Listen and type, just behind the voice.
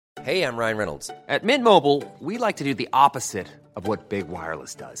Hey, I'm Ryan Reynolds. At Mint Mobile, we like to do the opposite of what Big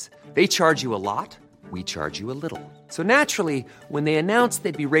Wireless does. They charge you a lot, we charge you a little. So naturally, when they announced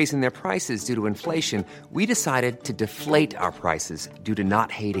they'd be raising their prices due to inflation, we decided to deflate our prices due to not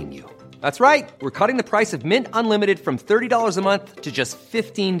hating you. That's right. We're cutting the price of Mint Unlimited from $30 a month to just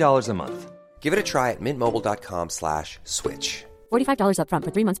 $15 a month. Give it a try at mintmobile.com/switch. $45 up front for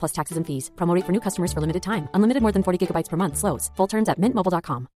 3 months plus taxes and fees. Promo rate for new customers for limited time. Unlimited more than 40 gigabytes per month. Slows full terms at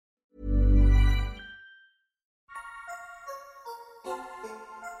mintmobile.com.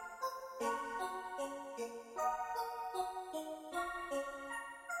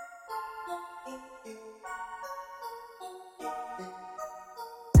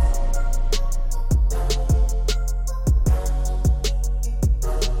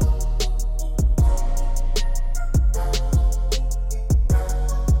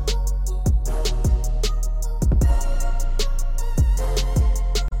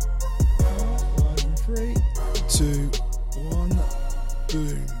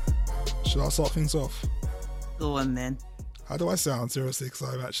 Start things off. Go on then. How do I sound, seriously? Because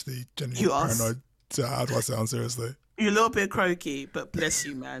I'm actually genuinely You are paranoid. So how do I sound, seriously? You're a little bit croaky, but bless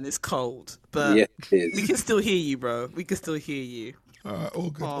you, man. It's cold. But yeah, it is. We can still hear you, bro. We can still hear you. All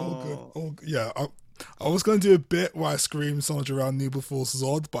good, all good. Yeah, I was going to do a bit where I scream Sandra around Noble Force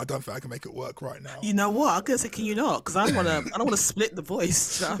Zod, but I don't think I can make it work right now. You know what? I'm going to say, can you not? Because I don't want to split the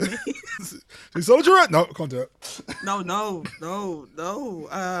voice. Do you know what I mean? Sandra around? No, I can't do it. No.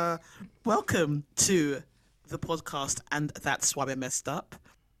 Welcome to the podcast, and that's why we messed up.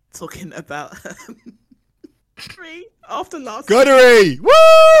 Talking about free after last. Guttery! Woo!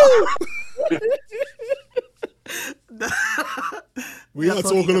 We are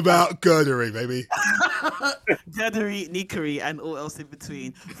talking about Gurdery, baby. Gurdery, Nickery, and all else in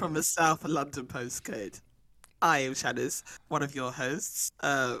between from a South London postcode. I am Shadows, one of your hosts.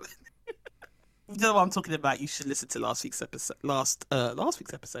 You know what I'm talking about. You should listen to last week's episode.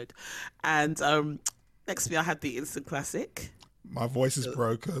 And next to me, I had the instant classic. My voice is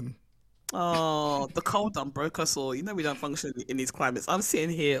broken. Oh, the cold done broke us all. You know we don't function in these climates. I'm sitting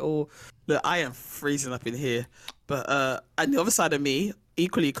here, look, I am freezing up in here. But on the other side of me,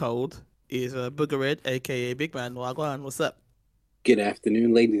 equally cold, is Booger Red, aka Big Man. Wagwan, what's up? Good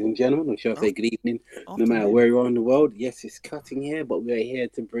afternoon, ladies and gentlemen. Or shall I say good evening, no matter where you are in the world. Yes, it's cutting here, but we're here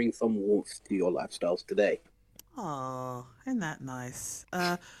to bring some warmth to your lifestyles today. Oh, isn't that nice?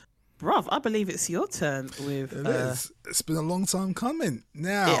 Bruv, I believe it's your turn with... It is. It's been a long time coming.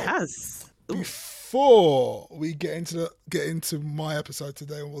 Now, it has. Ooh. Before we get into my episode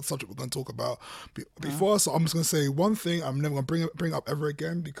today and what subject we're going to talk about, before so I'm just going to say one thing I'm never going to bring up ever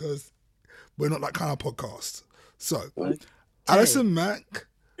again because we're not that kind of podcast. So, okay. Alison Mack,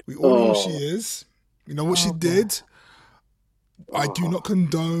 we all know who she is. You know what she did. I do not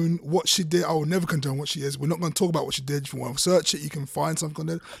condone what she did. I will never condone what she is. We're not going to talk about what she did. If you want to search it, you can find something on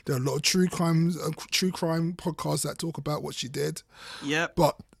there. There are a lot of true crime podcasts that talk about what she did. Yep.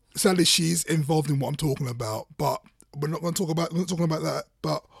 But sadly, she's involved in what I'm talking about. But we're not going to talk about. We're not talking about that.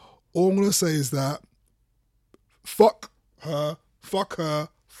 But all I'm going to say is that fuck her.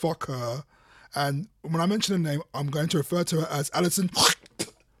 And when I mention her name, I'm going to refer to her as Alison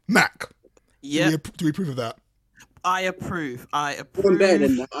Mack. Yeah. Do we approve of that? I approve. One better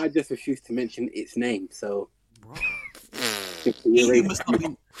than that, I just refuse to mention its name, so... You must not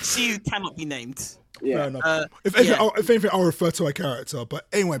be... She cannot be named. Yeah. Fair enough. If anything, I'll refer to her character. But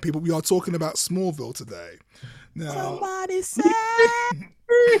anyway, people, we are talking about Smallville today. Now, somebody said...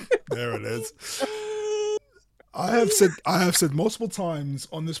 There it is. I have said multiple times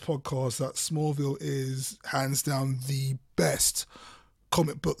on this podcast that Smallville is hands down the best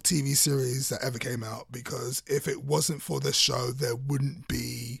comic book TV series that ever came out, because if it wasn't for this show, there wouldn't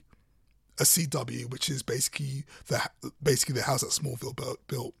be a CW, which is basically the house that Smallville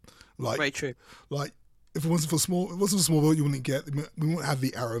built. Like, very true. Like, if it wasn't for Smallville, we wouldn't have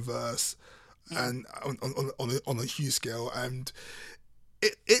the Arrowverse and on a huge scale, and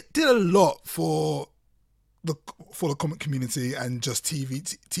it did a lot for the comic community and just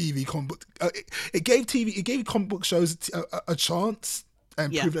TV comic book. It gave comic book shows a chance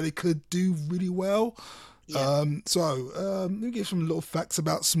and proved that they could do really well. Yeah. Let me give some little facts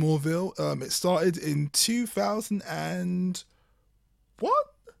about Smallville. It started in 2000 and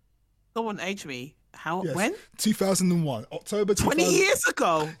what? Go on, age me. How? Yes. When? 2001, October. 20 years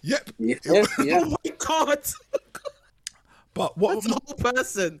ago. Yep. Yeah. Oh my god. But that's a whole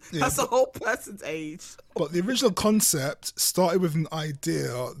person. Yeah, that's a whole person's age. But the original concept started with an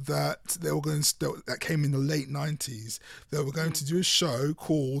idea that that came in the late 90s. They were going to do a show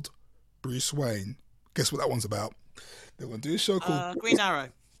called Bruce Wayne. Guess what that one's about? They were going to do a show called Green Arrow.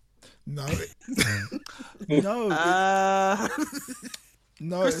 No, no,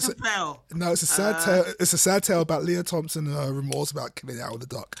 no. Christopher Bell. No, it's a sad tale. It's a sad tale about Leah Thompson and her remorse about killing Howard the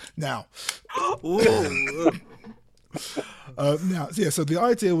Duck. Now, so the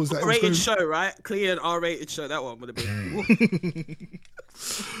idea was that rated show, right? Clear and R-rated show. That one would have been.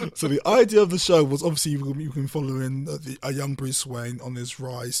 So the idea of the show was obviously you can follow in a young Bruce Wayne on his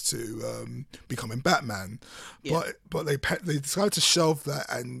rise to becoming Batman, but they decided to shelve that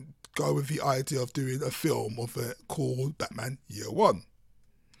and go with the idea of doing a film of it called Batman Year One.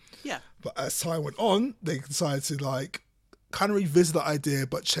 Yeah. But as time went on, they decided to kind of revisit the idea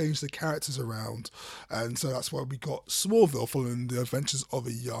but change the characters around, and so that's why we got Smallville following the adventures of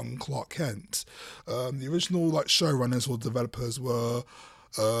a young Clark Kent. The original showrunners or developers were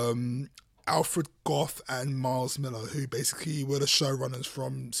Alfred Gough and Miles Miller, who basically were the showrunners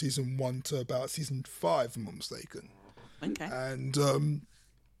from season 1 to about season 5, if I'm not mistaken. Okay. And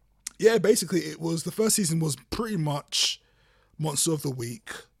basically it was, the first season was pretty much Monster of the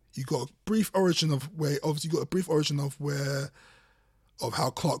Week. You got a brief origin of how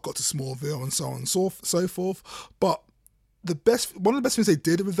Clark got to Smallville and so on and so forth. But one of the best things they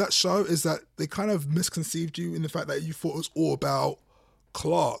did with that show is that they kind of misconceived you in the fact that you thought it was all about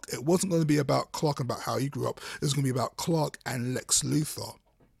Clark. It wasn't going to be about Clark and about how he grew up. It was going to be about Clark and Lex Luthor.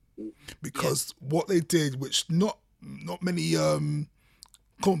 Because what they did, which not many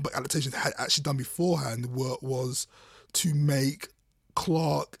comic book adaptations had actually done beforehand, was to make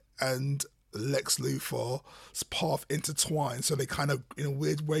Clark and Lex Luthor's path intertwined, so they kind of, in a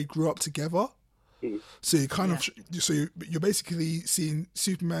weird way, grew up together. So you kind of, you're basically seeing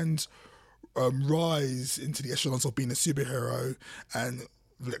Superman's rise into the echelons of being a superhero, and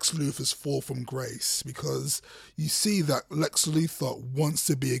Lex Luthor's fall from grace, because you see that Lex Luthor wants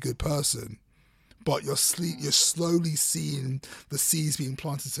to be a good person, but you're slowly seeing the seeds being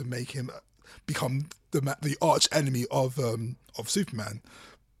planted to make him become the arch enemy of Superman.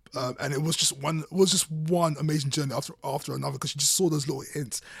 And it was just one amazing journey after another, because you just saw those little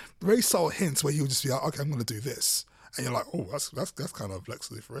hints, very subtle hints, where he would just be like, okay, I'm going to do this, and you're like, oh, that's kind of Lex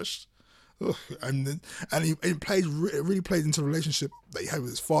Luthor-ish. And he really played into the relationship that he had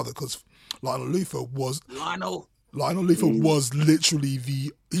with his father, because Lionel Luthor was literally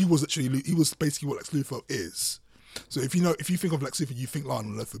he was basically what Lex Luthor is. So if you think of Lex Luthor, you think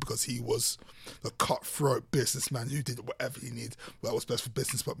Lionel Luthor, because he was the cutthroat businessman who did whatever he needed that was best for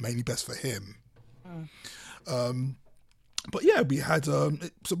business, but mainly best for him. But yeah, we had a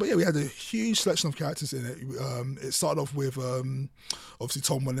huge selection of characters in it. It started off with obviously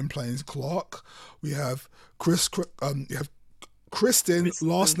Tom Welling playing Clark. We have Kristen,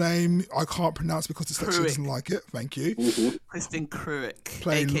 last name I can't pronounce because the section doesn't like it. Thank you. Kristen Kruick,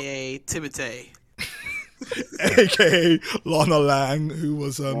 aka Timothy. AKA Lana Lang, who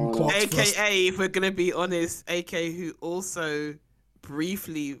was Clark's AKA, if we're gonna be honest, AKA who also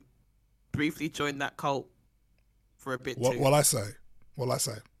briefly joined that cult for a bit too. What I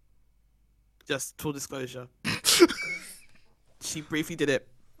say? Just full disclosure. She briefly did it.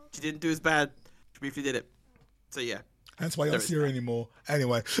 She didn't do as bad. She briefly did it. So yeah. Hence why you don't see her anymore.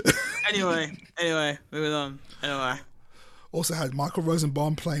 Anyway, moving on. Anyway. Also had Michael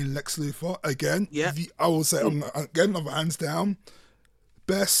Rosenbaum playing Lex Luthor again. Yeah. I will say again, hands down,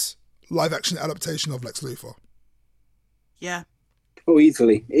 best live action adaptation of Lex Luthor. Yeah. Oh,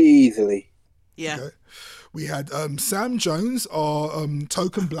 easily. Yeah. Okay. We had Sam Jones, our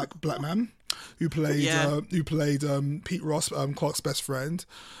token black man, who played Pete Ross, Clark's best friend.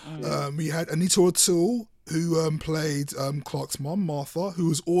 We had Anita O'Toole, who played Clark's mom, Martha, who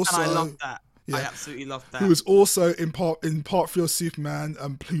was also. And I love that. Yeah, I absolutely love that. Who was also in part 3 of Superman,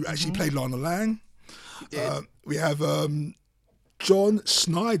 who actually played Lana Lang. We have John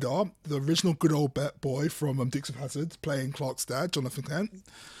Schneider, the original good old boy from Dukes of Hazzard, playing Clark's dad, Jonathan Kent.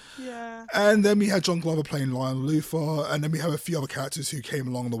 Yeah. And then we had John Glover playing Lionel Luthor, and then we have a few other characters who came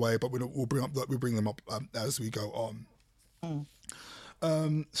along the way, but we'll bring them up as we go on.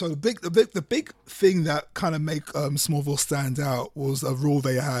 So the big thing that kind of make Smallville stand out was a rule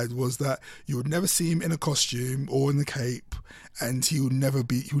they had, was that you would never see him in a costume or in the cape, and you would never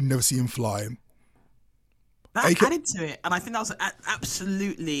see him flying. That added to it, and I think that was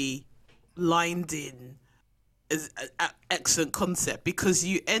absolutely lined in as an excellent concept, because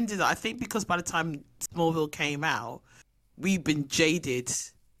you ended up, I think, because by the time Smallville came out, we've been jaded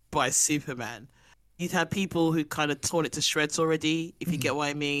by Superman. You'd had people who kind of torn it to shreds already, if you get what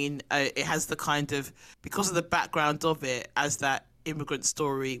I mean. It has the kind of, because of the background of it as that immigrant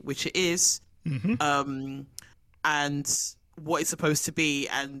story, which it is, and what it's supposed to be,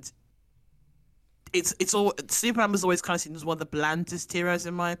 and it's all Superman was always kind of seen as one of the blandest heroes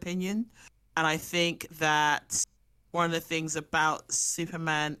in my opinion, and I think that one of the things about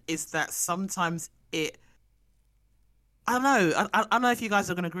Superman is that sometimes I don't know. I don't know if you guys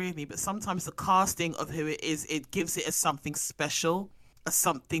are going to agree with me, but sometimes the casting of who it is, it gives it as something special, as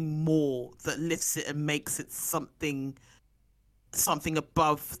something more that lifts it and makes it something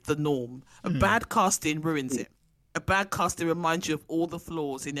above the norm. A bad casting ruins it. A bad casting reminds you of all the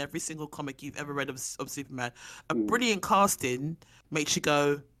flaws in every single comic you've ever read of Superman. A brilliant casting makes you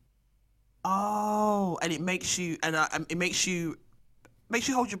go, oh, and it makes you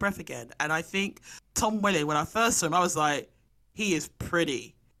hold your breath again. And I think Tom Welling, when I first saw him, I was like, he is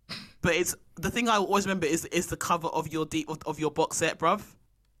pretty. But it's the thing I always remember is the cover of your box set, bruv.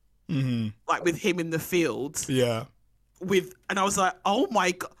 Mm-hmm. Like with him in the field. Yeah. And I was like, oh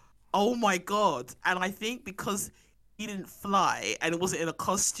my god. And I think because he didn't fly and it wasn't in a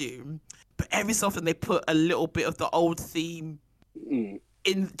costume, but every so often they put a little bit of the old theme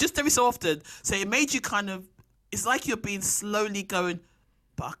in, just every so often. So it made you kind of, it's like you're being slowly going,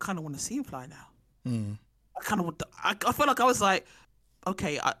 but I kind of want to see him fly now. I kind of want to, I felt like I was like,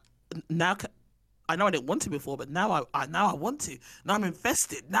 okay, now I know I didn't want to before, but now I want to. Now I'm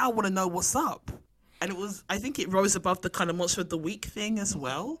invested. Now I want to know what's up. And I think it rose above the kind of Monster of the Week thing as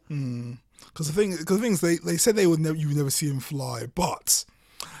well. Because the thing is, they said you would never see him fly, but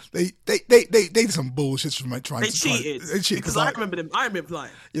they did some bullshit from trying to cheated. They cheated because I remember them. I remember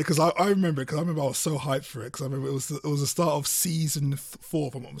flying. Yeah, because I remember I was so hyped for it because I remember it was the start of season 4,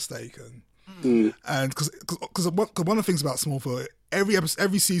 if I'm not mistaken. And because one of the things about Smallville,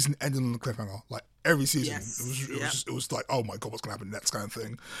 every season ended on a cliffhanger. Like every season, yes. It was like, oh my god, what's gonna happen next kind of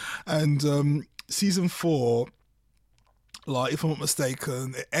thing. And season 4, like if I'm not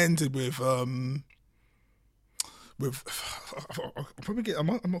mistaken, it ended with I can't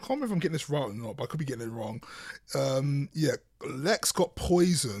remember if I'm getting this right or not, but I could be getting it wrong. Lex got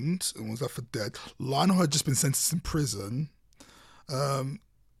poisoned and was left for dead. Lionel had just been sentenced in prison.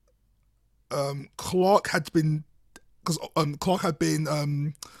 Clark had been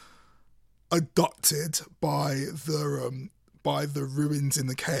abducted by the ruins in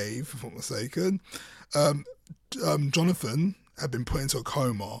the cave, if I'm not mistaken. Jonathan had been put into a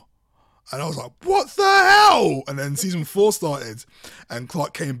coma, and I was like, "What the hell?" And then season 4 started, and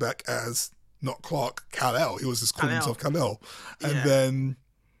Clark came back as not Clark, Kal-El. He was just calling himself Kal-El,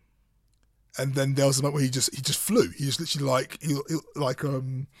 and then there was a moment where he just flew. He just literally there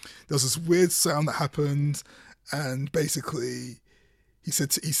was this weird sound that happened, and basically he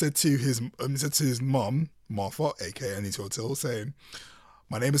said to his mum, Martha, aka Anita O'Toole, saying,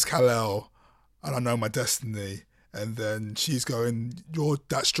 "My name is Kal-El, and I know my destiny." And then she's going,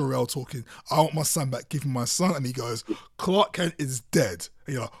 that's Jor-El talking. "I want my son back. Give me my son." And he goes, "Clark Kent is dead."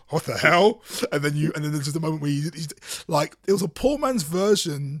 And you're like, "What the hell?" And then there's just a moment where he's like, it was a poor man's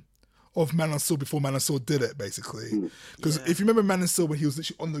version of Man of Steel before Man of Steel did it, basically. Because if you remember Man of Steel, when he was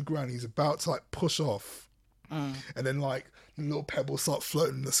literally on the ground, he's about to like push off, and then like the little pebbles start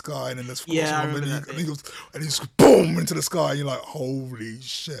floating in the sky, and then there's and he goes and he's boom into the sky, and you're like, holy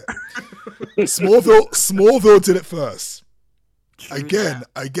shit. Smallville did it first. Again,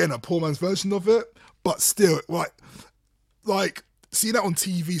 a poor man's version of it, but still, like see that on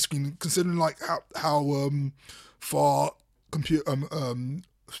TV screen, considering like how far computer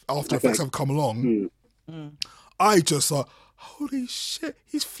After Effects have come along, I just thought, holy shit,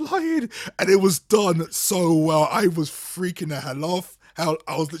 he's flying. And it was done so well. I was freaking the hell off. I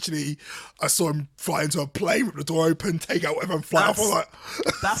saw him fly into a plane with the door open, take out whatever and fly off. I was like,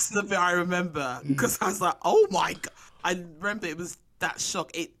 that's the bit I remember. Because I was like, oh my god. I remember it was that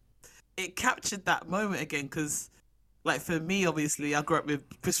shock. It captured that moment again, because like for me, obviously, I grew up with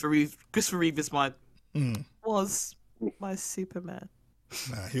Christopher Reeve. Christopher Reeve is was my Superman.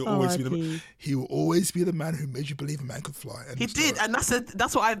 Nah, he will always be the man who made you believe a man could fly. He did, and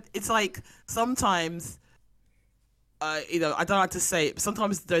that's what it's like. Sometimes, I don't like to say it, but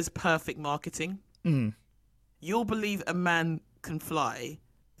sometimes there's perfect marketing. You'll believe a man can fly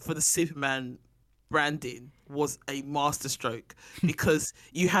for the Superman branding was a masterstroke because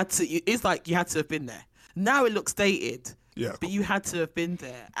you had to. It's like you had to have been there. Now it looks dated, but you had to have been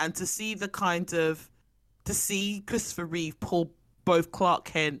there, and to see Christopher Reeve pull both Clark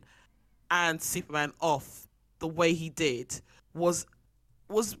Kent and Superman off the way he did was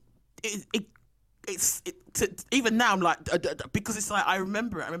even now I'm like, because it's like I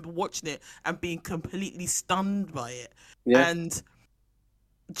remember watching it and being completely stunned by it,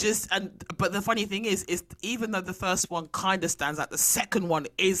 but the funny thing is even though the first one kind of stands out, the second one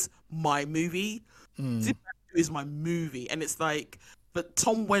is my movie. Superman 2 is my movie, and it's like, but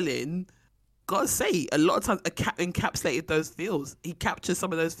Tom Welling gotta say, a lot of times encapsulated those feels. He captured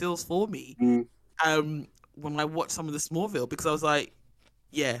some of those feels for me. When I watched some of the Smallville, because I was like,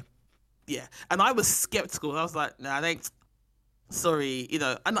 yeah, and I was skeptical. I was like, nah, sorry, you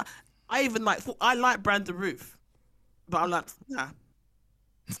know. And I even I like Brandon Routh, but I'm like, nah.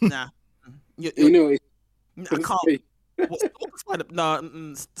 You know, I can't.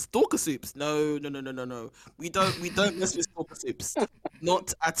 No, Stalker Soups. No. We don't mess with Stalker Soups.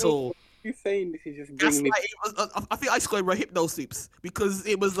 Not at all. You saying this is just bringing me... I think I scored Hypno Soups because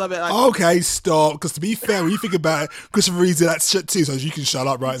it was like... Okay, stop. Because to be fair, when you think about it, Christopher Reeves did that shit too, so you can shut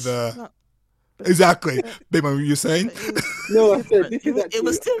up right there. Exactly. Big man, what you're saying? No, I said this is actually... It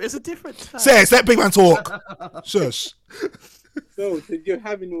was a different time. Say it, let big man talk. Shush. No, so you're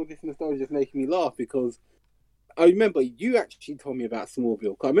having all this nostalgia just making me laugh because I remember you actually told me about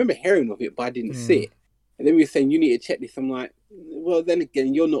Smallville. Cause I remember hearing of it, but I didn't see it. And then we were saying, you need to check this. I'm like, well, then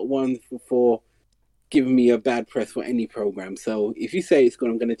again, you're not one for giving me a bad press for any program. So if you say it's good,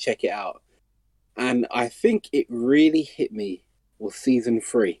 I'm going to check it out. And I think it really hit me was season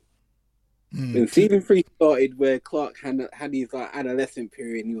 3. When season 3 started, where Clark had his like adolescent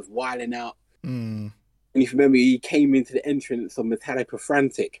period and he was wilding out. And if you remember, he came into the entrance of Metallica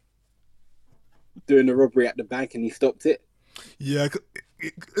Frantic doing the robbery at the bank and he stopped it. Yeah,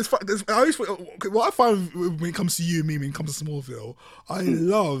 it's what I find when it comes to you and me, when it comes to Smallville, I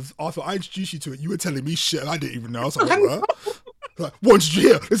love, after I introduced you to it, you were telling me shit and I didn't even know. I was like, what? Like, what did you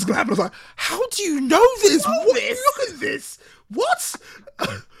hear? This is going to happen. I was like, how do you know this? Look at this. What?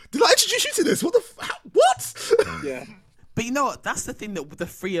 Did I introduce you to this? What what? Yeah. But you know what? That's the thing that the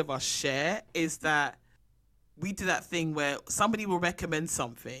three of us share, is that we do that thing where somebody will recommend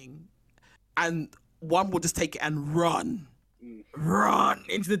something and one will just take it and run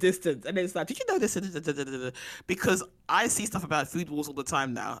into the distance. And it's like, did you know this? Because I see stuff about Food Wars all the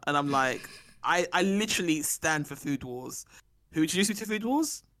time now. And I'm like, I literally stand for Food Wars. Who introduced me to Food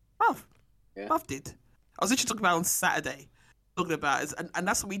Wars? Buff. Yeah. Buff did. I was literally talking about it on Saturday. Talking about it. And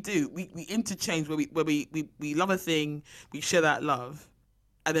that's what we do. We interchange where we love a thing, we share that love.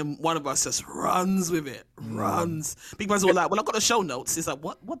 And then one of us just runs with it. Runs. Big man's all like, well, I've got the show notes. It's like,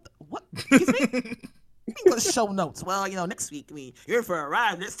 what? Excuse me? You got the show notes. Well, you know, next week, you're in for a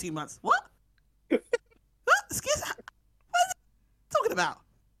ride next 2 months. What? Excuse me? What are you talking about?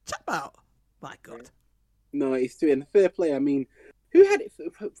 Check out. My God. No, it's true. And fair play, I mean, who had it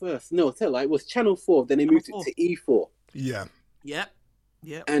first? No, it was Channel 4, then they moved it to E4. Yeah. Yep.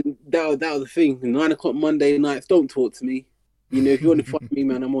 And that was the thing. 9 o'clock Monday nights, don't talk to me. You know, if you want to find me,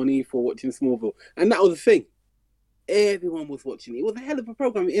 man, I'm on E4 watching Smallville. And that was the thing. Everyone was watching it. It was a hell of a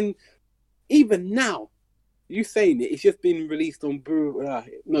program. And even now, you saying it's just been released on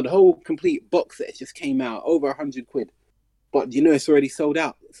the whole complete box set just came out, over £100. But you know, it's already sold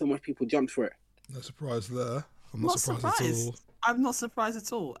out. So much people jumped for it. No surprise there. I'm not surprised at all. I'm not surprised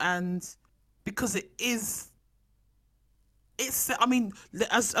at all. And because it's I mean,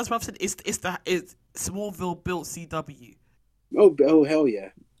 as Ralph said, it's Smallville built CW. Oh hell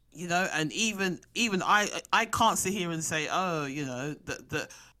yeah. You know, and even I can't sit here and say, oh, you know, that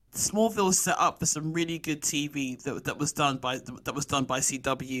Smallville set up for some really good TV that was done by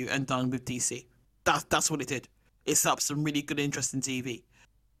CW and done with DC. That's what it did. It set up some really good, interesting TV,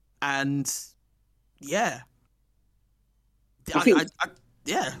 and yeah, that's the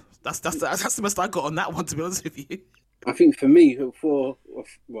best I got on that one, to be honest with you. I think for me, for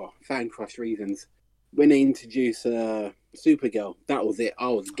fan crush reasons, when they introduced Supergirl, that was it. I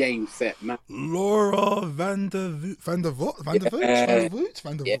was game set, man. Laura Vandervoort.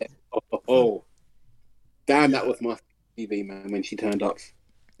 Yeah. Oh. Damn, that was my TV, man, when she turned up.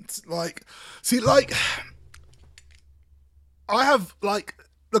 It's like, I have,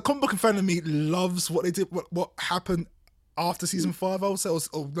 the comic book fan of me loves what they did, what happened after season 5, I would say, or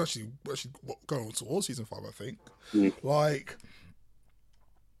actually going on towards season 5, I think.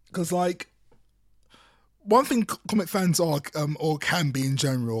 Because, one thing comic fans are, or can be in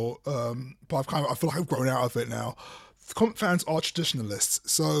general, but I feel like I've grown out of it now. Comic fans are traditionalists,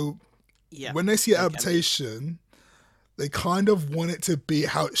 so when they see an adaptation, they kind of want it to be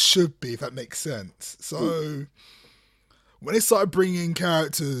how it should be, if that makes sense. So when they started bringing in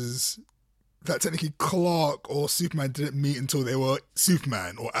characters that technically Clark or Superman didn't meet until they were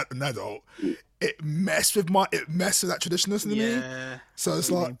Superman or an adult, it messed with that traditionalism in me. So it's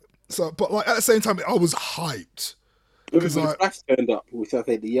but at the same time, I was hyped because Flash turned up, which I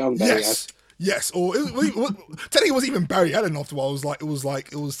think the young Barry had. Yes, or technically it wasn't even Barry Allen after a while. It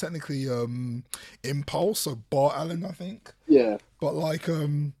was technically Impulse or Bart Allen, I think. Yeah, but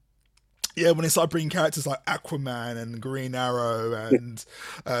Yeah, when they started bringing characters like Aquaman and Green Arrow and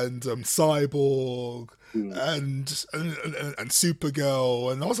Cyborg and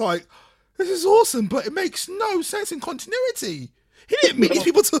Supergirl, and I was like, this is awesome, but it makes no sense in continuity. He didn't meet these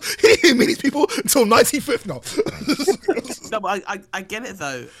people until 95th. No, but I get it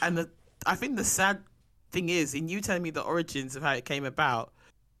though, and I think the sad thing is, in you telling me the origins of how it came about,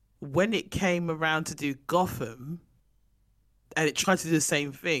 when it came around to do Gotham, and it tried to do the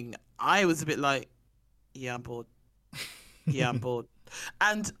same thing, I was a bit like, yeah, I'm bored. Yeah, I'm bored.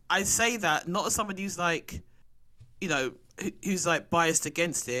 And I say that not as somebody who's like, you know, who's like biased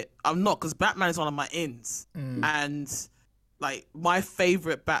against it. I'm not, because Batman is one of my ins. And like, my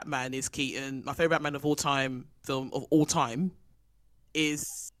favorite Batman is Keaton. My favorite Batman of all time, film of all time,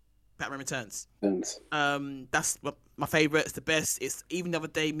 is Batman Returns. That's my favorite. It's the best. It's even the other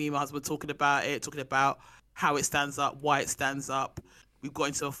day, me and my husband were talking about how it stands up, why it stands up. We've got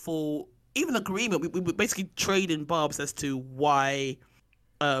into a full even agreement. We were basically trading barbs as to why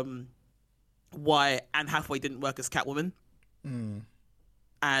Anne Hathaway didn't work as Catwoman.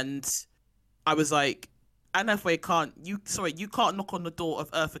 And I was like, Anne Hathaway you can't knock on the door of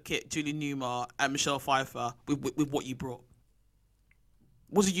Eartha Kitt, Julie Newmar, and Michelle Pfeiffer with what you brought.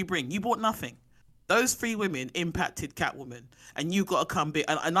 What did you bring? You brought nothing. Those three women impacted Catwoman, and you got to come big.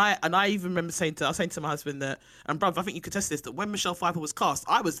 And I even remember saying to my husband that, and bruv, I think you could test this, that when Michelle Pfeiffer was cast,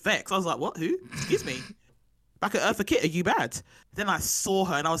 I was vexed. I was like, what? Who? Excuse me. Back at Eartha Kitt, are you bad? Then I saw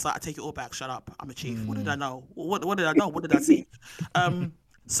her and I was like, I take it all back. Shut up. I'm a chief. What did I know? What did I know? What did I see?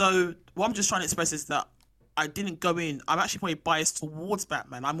 So what I'm just trying to express is that I didn't go in. I'm actually probably biased towards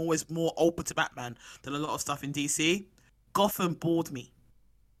Batman. I'm always more open to Batman than a lot of stuff in DC. Gotham bored me.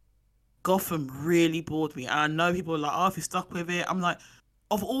 Gotham really bored me. And I know people are like, oh, if you're stuck with it. I'm like,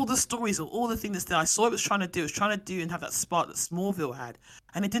 of all the stories, of all the things that I saw it was trying to do and have that spark that Smallville had.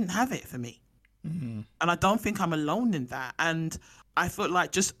 And it didn't have it for me. And I don't think I'm alone in that. And I felt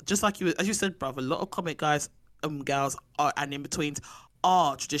like just like you, as you said, bruv, a lot of comic guys, gals are, and in betweens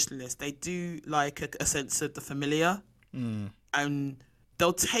are traditionalists. They do like a sense of the familiar. And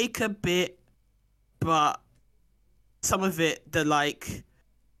they'll take a bit, but some of it, they're like,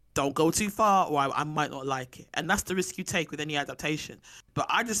 don't go too far or I might not like it. And that's the risk you take with any adaptation. But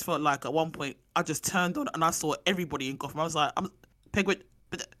I just felt like at one point I just turned on and I saw everybody in Gotham. I was like, Penguin,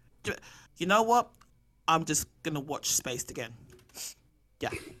 you know what? I'm just going to watch Spaced again.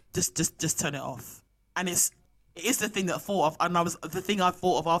 Yeah, just turn it off. And it is the thing that I thought of. And the thing I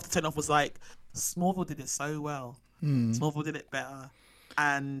thought of after turning off was like, Smallville did it so well. Smallville did it better.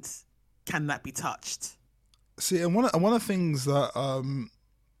 And can that be touched? See, and one of the things that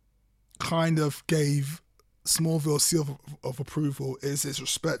kind of gave Smallville seal of approval is its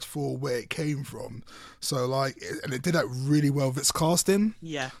respect for where it came from. So like, and it did that really well with its casting.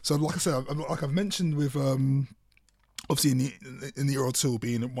 Yeah. So like I said, like I've mentioned with obviously in the era 2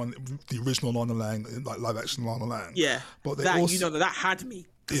 being the original Lana Lang, like live action Lana Lang. Yeah. But they that also, that had me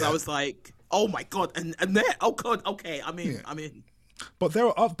because I was like, oh my god, and there, oh god, okay, I'm in. But there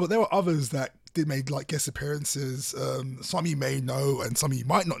were others that did make like guest appearances. Some you may know and some you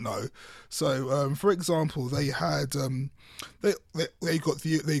might not know. So for example, they had they got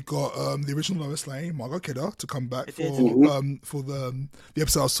the original Lois Lane, Margot Kidder, to come back for the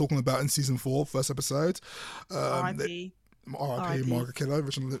episode I was talking about in season 4, first episode. R.I.P. Margot Kidder,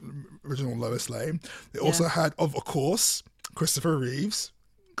 original Lois Lane. They also had, of course, Christopher Reeves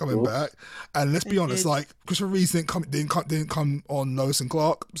coming back, and let's be honest, like Christopher Reeves didn't come on Lois and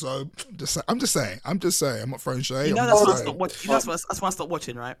Clark, so I'm just saying, I'm not throwing shade. That's why I stopped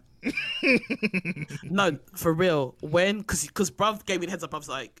watching, right? No, for real. Because bruv gave me the heads up. I was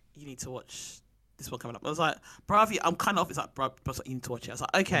like, you need to watch this one coming up. I was like, bruv, I'm kind of off. It's like, bruv, you need to watch it. I was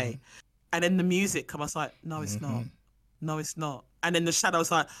like, okay. And then the music come. I was like, no, it's not. No, it's not. And then the shadow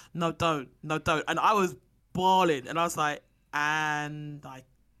was like, no, don't. And I was bawling, and I was like, and I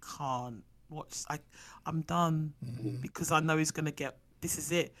can't watch. I'm done because I know he's gonna get. This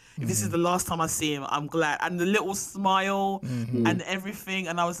is it. If this is the last time I see him, I'm glad. And the little smile and everything,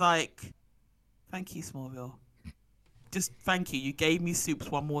 and I was like, "Thank you, Smallville. Just thank you. You gave me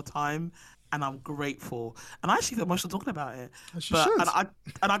Supes one more time, and I'm grateful." And I actually feel emotional talking about it. And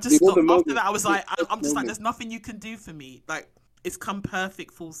I just stopped after that. I was like, I'm just like, there's nothing you can do for me. Like, it's come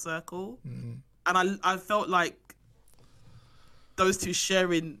perfect full circle, and I felt like those two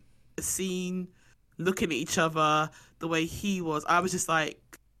sharing a scene, looking at each other the way he was, I was just like,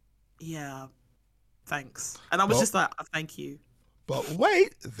 yeah, thanks. And I was just like, thank you. But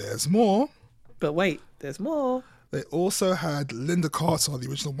wait, there's more. They also had Linda Carter, the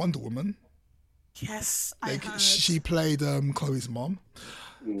original Wonder Woman. Yes, I heard. She played Chloe's mom.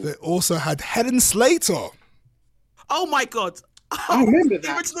 They also had Helen Slater Oh my god! I remember The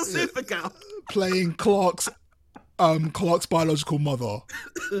that. original Supergirl. playing Clark's biological mother,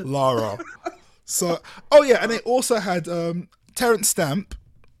 Lara. So, oh yeah, and they also had Terrence Stamp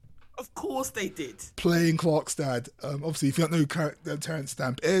Of course they did. playing Clark's dad. Obviously, if you don't know who Terrence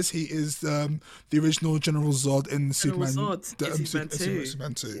Stamp is, he is the original General Zod in General Superman, Zod in Superman 2.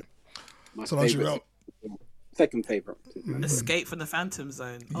 Superman 2. My So that's favourite. real. Second favorite. Escape from the Phantom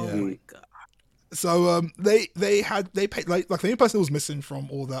Zone. Oh Yeah. my god. So they paid like the only person that was missing from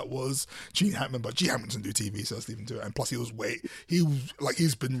all that was Gene Hackman, but Gene Hackman doesn't do TV, so let's leave him to it. And plus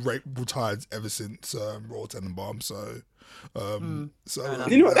he's been retired ever since Royal Tenenbaum. So You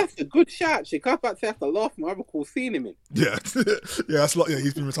know what? That's a good shout. I was about to say I have to laugh. I recall seeing him in. yeah, that's like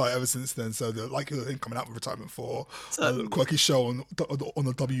he's been retired ever since then. So the likelihood of him coming out of retirement for a quirky show on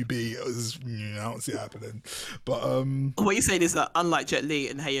the WB is I don't see it happening. But What you're saying is that unlike Jet Li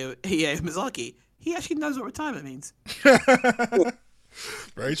and Hayao Miyazaki, he actually knows what retirement means.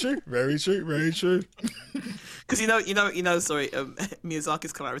 very true, very true, very true. Because sorry,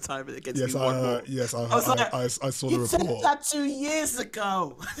 Miyazaki's come out of retirement against Yes, me one more. I saw the You said report. that 2 years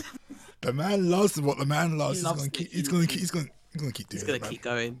ago. The man loves what the man loves. He loves He's gonna keep doing He's it. gonna man. keep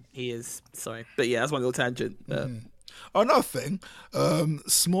going. He is. Sorry, but yeah, that's one little tangent. Another thing,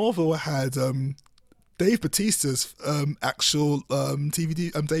 Smallville had Dave Bautista's actual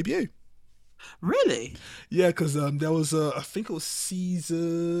TV debut. Really? Yeah, because there was I think it was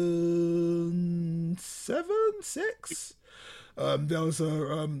season 7, 6. There was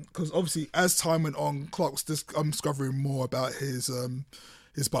because obviously as time went on, Clark was discovering more about his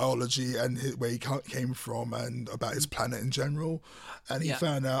biology and where he came from and about his planet in general, and he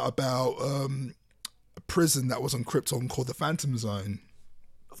found out about a prison that was on Krypton called the Phantom Zone.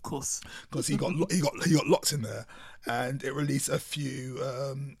 Of course. Because he got locked in there, and it released a few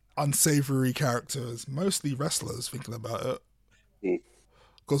unsavory characters, mostly wrestlers. Thinking about it,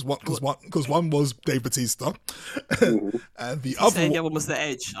 because one was Dave Bautista, and the other Saying the other one was the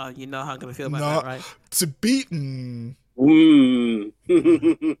Edge. You know how I'm gonna feel about that, right? to beat.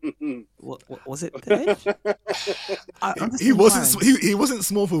 What was it? The Edge? He wasn't. He wasn't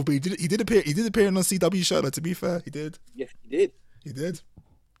Smallville, but he did appear. He did appear in a CW show. Though, to be fair, he did. Yes, he did. He did.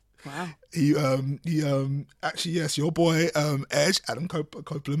 Wow. He actually, yes, your boy Edge, Adam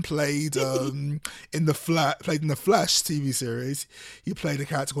Copeland played in the Flash TV series. He played a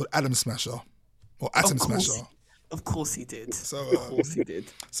character called Atom Smasher or Atom Smasher. Of course he did. So of course he did.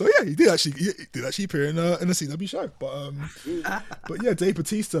 So yeah, he did actually appear in a CW show. But yeah, Dave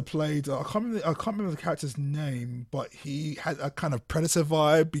Bautista played. I can't remember the character's name, but he had a kind of Predator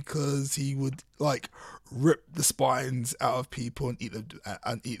vibe because he would like rip the spines out of people and eat the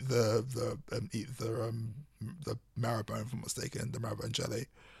marrow bone, if I'm mistaken, the marrow bone jelly,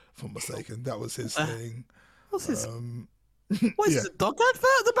 if I'm mistaken. That was his thing. What's his? What is it? Dog advert?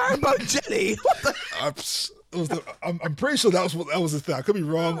 The marrow jelly? What the? I'm pretty sure that was the thing. I could be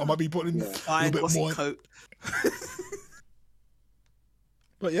wrong. I might be putting a Fine, little bit more. coat.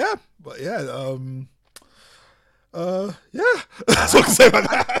 But yeah. That's what I can say about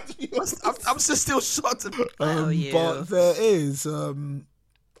that. I'm just still shocked. But there is. Let's see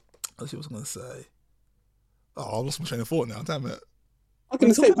what I was going to say. Oh, I lost my train of thought now. Damn it. I was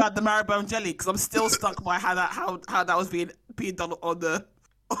going to Talk say about the marrowbone jelly because I'm still stuck by how that was being done on the.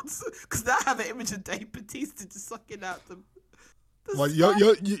 Because now I have an image of Dave Bautista just sucking out the. Well,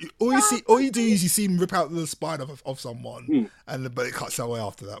 all you do is you see him rip out the spine of someone, but it cuts away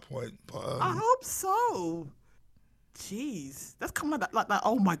after that point. But I hope so. Jeez, that's coming like that.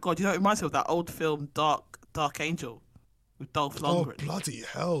 Oh my god, it reminds me of that old film Dark Angel with Dolph Lundgren. Oh bloody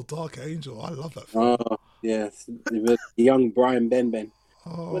hell, Dark Angel! I love that film. oh, yes, the young Brian Ben.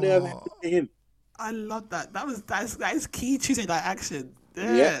 What ever happened to him? I love that. That is key Tuesday night action.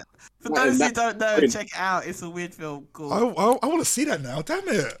 Yeah. Yeah. For those who don't know, check it out. It's a weird film called I want to see that now. Damn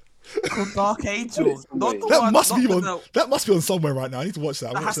it! Dark Angel. Not the That one, must not be the- on. no, That must be on somewhere right now. I need to watch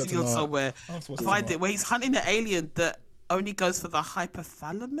that. That has to be on somewhere. I'll have to watch Find that it where he's hunting the alien that only goes for the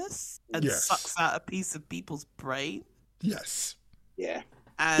hypothalamus and Yes. sucks out a piece of people's brain. Yes. Yeah.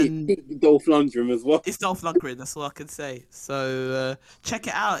 And Dolph Lundgren as well. it's Dolph Lundgren. That's all I can say. So check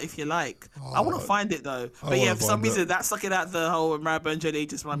it out if you like. I want to find it though. But yeah, wanna for some find it. reason that sucking out the whole marrow jelly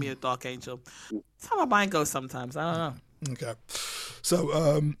just remind me of Dark Angel. That's how my mind goes sometimes. I don't know. Okay.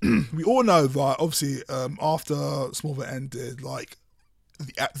 So we all know that obviously after Smallville ended, like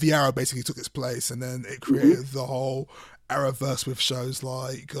the Arrow basically took its place, and then it created the whole Arrowverse with shows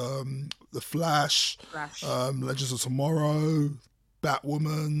like The Flash, Legends of Tomorrow,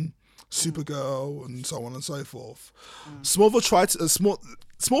 Batwoman, Supergirl, and so on and so forth. Smallville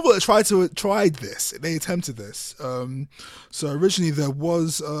tried this. They attempted this. So originally there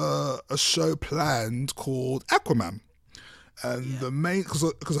was a show planned called Aquaman, and the main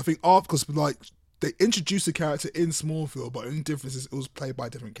because I think like they introduced the character in Smallville, but the only difference is it was played by a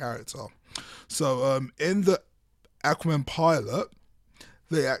different character. So in the Aquaman pilot,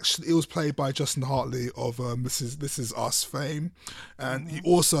 it was played by Justin Hartley of This Is Us fame, and he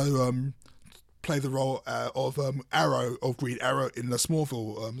also played the role of Green Arrow in the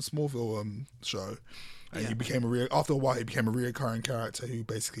Smallville show, and he became after a while he became a recurring character who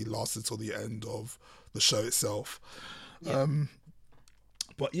basically lasted till the end of the show itself.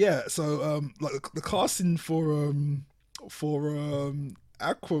 But yeah, so like the casting for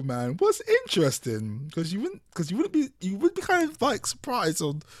Aquaman was interesting because you would be kind of like surprised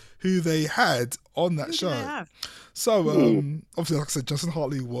on who they had on that show. So obviously, like I said, Justin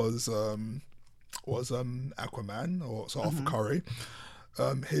Hartley was Aquaman, or so Arthur Curry.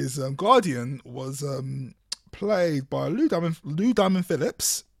 His Guardian was played by Lou Diamond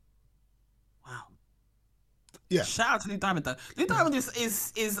Phillips. Wow. Yeah. Shout out to Lou Diamond though. Lou Diamond is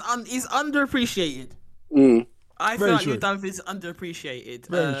underappreciated. I feel like Lou Diamond is underappreciated.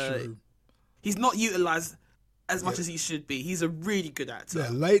 Very true. He's not utilised as much as he should be. He's a really good actor. Yeah,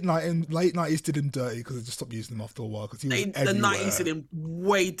 late 90s did him dirty because they just stopped using him after a while because he was everywhere. The 90s did him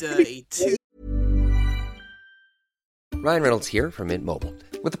way dirty too. Ryan Reynolds here from Mint Mobile.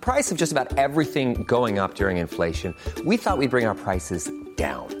 With the price of just about everything going up during inflation, we thought we'd bring our prices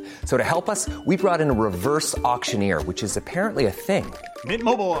down. So to help us, we brought in a reverse auctioneer, which is apparently a thing. Mint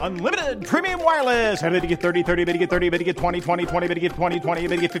Mobile Unlimited Premium Wireless. How to get 30, 30, bit to get 30, bit to get 20, 20, 20, bit to get 20, 20,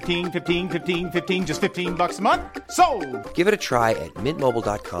 bit to get 15, 15, 15, 15, just $15 a month? Sold! Give it a try at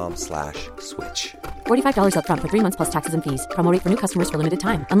mintmobile.com/switch. $45 up front for 3 months plus taxes and fees. Promo rate for new customers for limited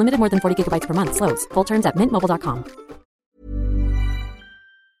time. Unlimited more than 40 gigabytes per month. Slows full terms at mintmobile.com.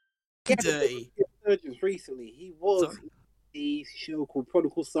 Dirty. Recently, he was in the show called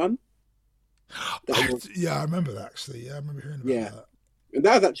Prodigal Son. Yeah, I remember that actually. Yeah, I remember hearing about that. And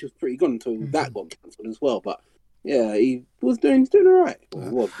that was actually pretty good until that got cancelled as well. But yeah, he's doing all right.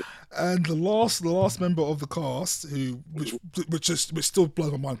 And the last member of the cast which still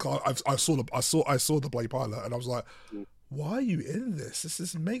blows my mind. Cause I saw the Blade pilot and I was like, why are you in this?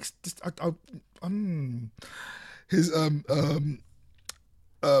 This makes this. His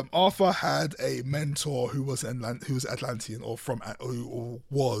Arthur had a mentor who was Atlantean or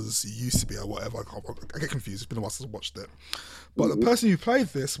used to be or whatever. I get confused. It's been a while since I watched it. But the person who played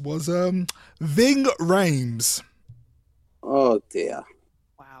this was Ving Rhames. Oh dear!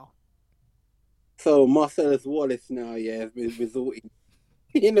 Wow. So Marcellus Wallace now, has been resorting.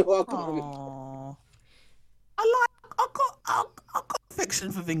 You know what? I got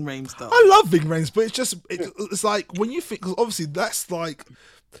affection for Ving Rhames though. I love Ving Rhames, but it's like when you think, because obviously that's like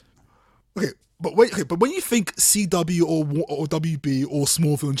but when you think CW or WB or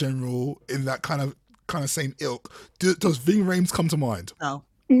Smallville in general in that kind of same ilk, does Ving Rhames come to mind? No.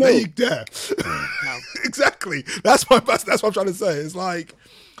 No. No. Exactly. That's what I'm trying to say. It's like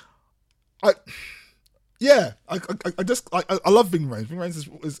I love Ving Rhames. Ving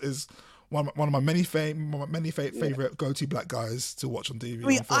Rhames is one of my many favorite go-to black guys to watch on TV. I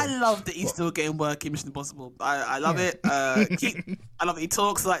mean, I love that he's still getting work in Mission Impossible. I love it. I love that he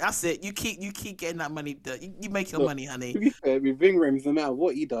talks like that's it. You keep getting that money. You make your money, honey. To be fair, with Ving Rhames, no matter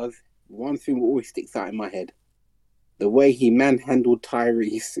what he does, one thing always sticks out in my head: the way he manhandled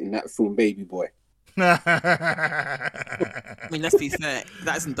Tyrese in that film Baby Boy. I mean, let's be fair,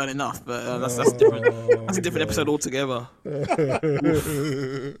 that isn't done enough, but that's different. That's a different episode altogether.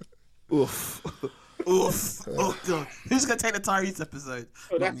 Oof. Oh god, who's gonna take the Tyrese episode?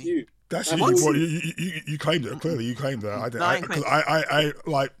 Oh, that's me. You. That's you. Well, you claimed it. Clearly, you claimed it. I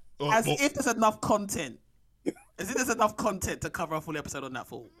like. If there's enough content. As if there's enough content to cover a full episode on that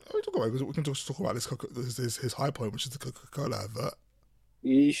fool. We can just talk about his high point, which is the Coca-Cola advert.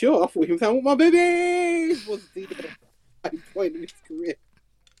 You sure? I thought he was saying, "My baby!" Was the high point in his career.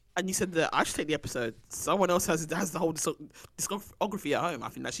 And you said that I should take the episode. Someone else has the whole discography at home. I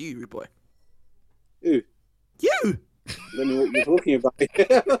think that's you, rude boy. Who? You! I don't know what you're talking about.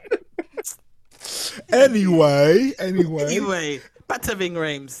 Anyway, back to Ving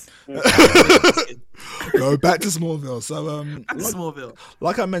Rhames. Go back to Smallville. So, Smallville.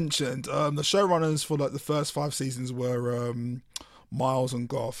 Like I mentioned, the showrunners for like the first 5 seasons were Miles and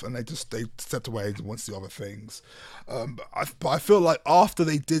Goff, and they stepped away and wanted to do other things. But I feel like after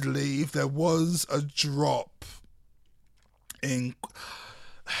they did leave, there was a drop in.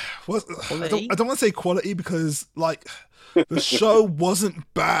 I don't want to say quality because like The show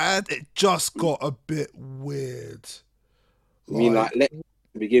wasn't bad. It just got a bit weird. I mean, like Lex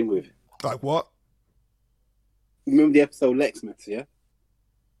to begin with. Like what? Remember the episode Lexmas, yeah?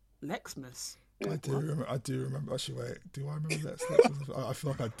 Lexmas. I do remember. Actually, wait. Do I remember that? I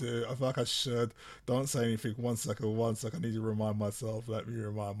feel like I do. I feel like I should. Don't say anything. 1 second. 1 second. I need to remind myself. Let me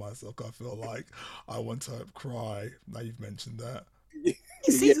remind myself. I feel like I want to cry. Now you've mentioned that.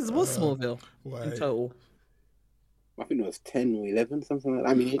 Seasons was Smallville in Wait. total. I think it was 10 or 11, something like that.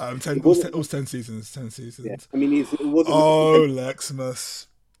 I mean, It was 10 seasons. 10 seasons. yeah. I mean, it wasn't. Oh, Lexmas.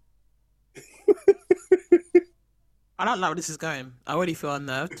 I don't like where this is going. I already feel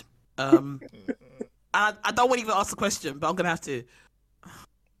unnerved. I don't want to even ask the question, but I'm gonna have to.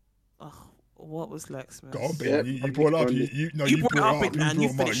 Oh, what was Lexmas? Go on, Yeah, baby. You brought it up. You brought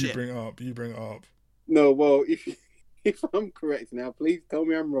it up. You bring it up. No, well, if I'm correct now, please tell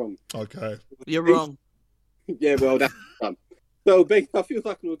me I'm wrong. Okay. You're wrong. Yeah, well, that's done. So basically, I feel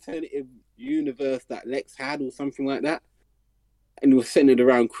like an alternative universe that Lex had or something like that. And it was centered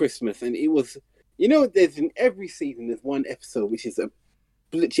around Christmas. And it was, there's in every season, there's one episode, which is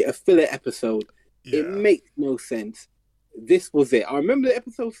literally a filler episode. Yeah. It makes no sense. This was it. I remember the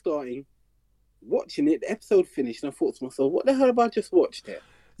episode starting, watching it, the episode finished, and I thought to myself, what the hell have I just watched here?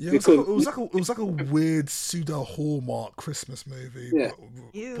 Yeah, it was like a weird pseudo Hallmark Christmas movie. Yeah.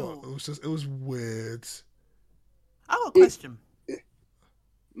 But it was weird. I got a question.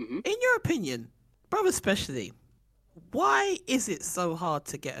 Mm-hmm. In your opinion, brother especially, why is it so hard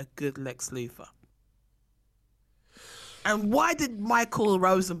to get a good Lex Luthor? And why did Michael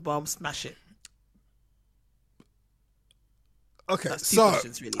Rosenbaum smash it? Okay, That's two so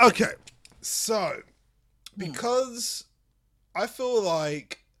questions, really. Because I feel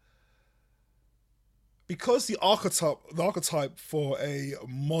like the archetype for a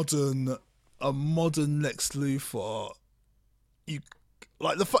modern Lex Luthor, with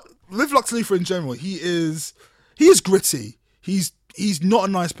Lex Luthor in general, he is gritty. He's not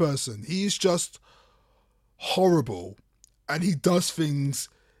a nice person. He's just horrible, and he does things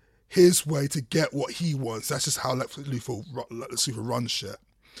his way to get what he wants. That's just how Lex Luthor runs shit.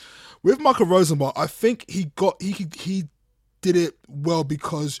 With Michael Rosenbaum, I think he did it well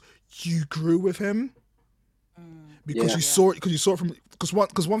because you grew with him. Because you saw it from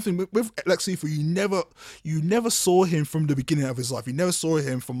one thing with Lex Luthor, you never saw him from the beginning of his life. You never saw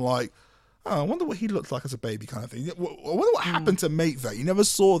him from like, oh, I wonder what he looked like as a baby kind of thing. I wonder what happened to make that. You never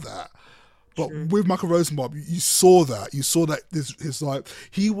saw that. But with Michael Rosenbaum, you saw that. You saw that his like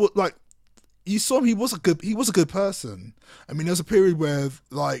he was like, you saw him. He was a good person. I mean, there was a period where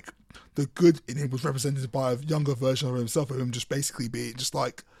like the good in him was represented by a younger version of himself, of him just basically being just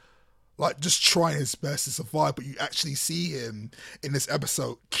like just trying his best to survive. But you actually see him in this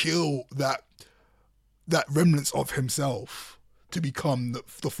episode kill that remnants of himself to become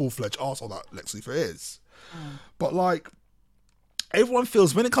the full-fledged arsehole that Lex Luthor is. But like, everyone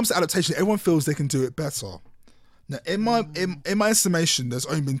feels, when it comes to adaptation, everyone feels they can do it better. Now, in my estimation, there's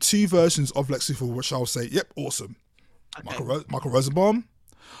only been 2 versions of Lex Luthor which I'll say, yep, awesome. Okay. Michael Rosenbaum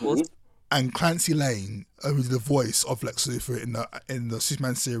Awesome. and Clancy Lane, who's the voice of Lex Luthor in the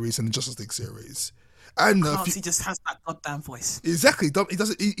Superman series and the Justice League series. And Clancy just has that goddamn voice. Exactly. He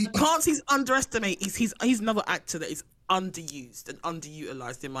doesn't. Clancy's underestimated. He's another actor that is underused and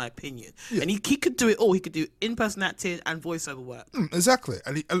underutilized, in my opinion. Yeah. And he could do it all. He could do in-person acting and voiceover work. Exactly.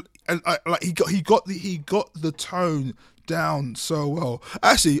 And he got the tone down so well.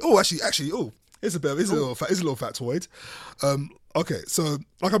 Actually, here's a little factoid. Okay, so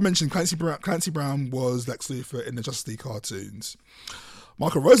like I mentioned, Clancy Brown was Lex Luthor in the Justice League cartoons.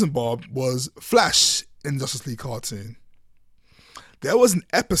 Michael Rosenbaum was Flash in the Justice League cartoon. There was an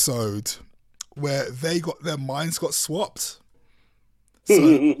episode where their minds got swapped. So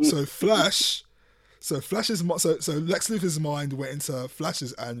Lex Luthor's mind went into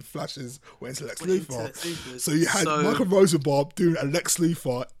Flash's, and Flash's went into Lex Luthor. So you had Michael Rosenbaum doing a Lex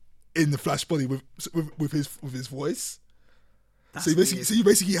Luthor in the Flash body with his voice. So you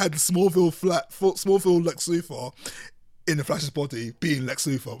basically had the Smallville Lex Luthor in the Flash's body being Lex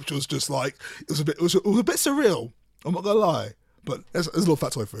Luthor, which was just like, it was a bit surreal. I'm not gonna lie, but there's a little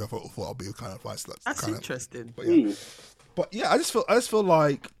factoid for you. I thought I'll be kind of nice. That's interesting. But yeah, I just feel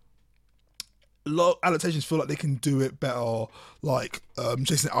like a lot of adaptations feel like they can do it better. Like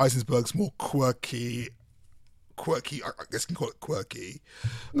Jason Eisenberg's more quirky. I guess you can call it quirky.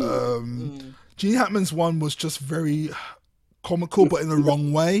 Gene Hackman's one was just very comical, but in the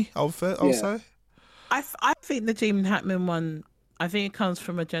wrong way. I'll say. I think the Gene Hackman one, I think it comes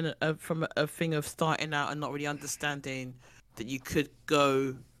from a thing of starting out and not really understanding that you could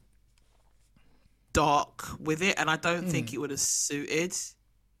go dark with it, and I don't think it would have suited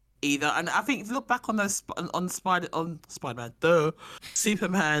either. And I think if you look back on those on Spider-Man,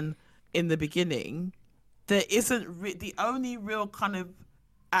 Superman in the beginning, there isn't the only real kind of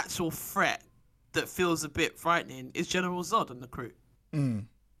actual threat that feels a bit frightening is General Zod and the crew.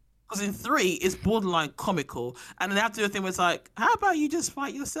 Because in 3, it's borderline comical, and then they have to do a thing where it's like, how about you just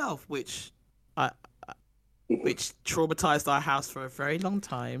fight yourself, which traumatized our house for a very long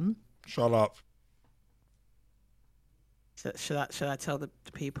time. Shut up. Should I tell the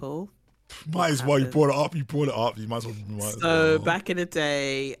people? Might as well. You brought it up. You might as well. So back in the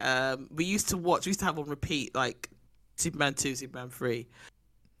day, we used to have on repeat like Superman 2, Superman 3.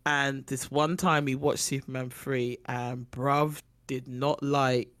 And this one time we watched Superman 3 and bruv did not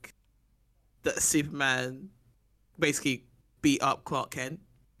like that Superman basically beat up Clark Kent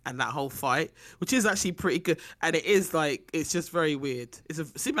and that whole fight, which is actually pretty good. And it is like, it's just very weird.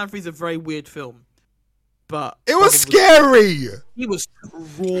 Superman 3 is a very weird film. But it was scary. He was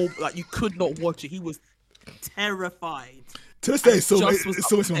raw, like you could not watch it. He was terrified. To this day, it still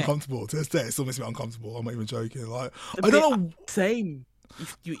makes me uncomfortable. To this day, it still makes me uncomfortable. I'm not even joking. Like, I don't know. Same.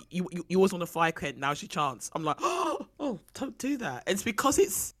 You always want to fight Kent. Now's your chance. I'm like, oh, don't do that. And it's because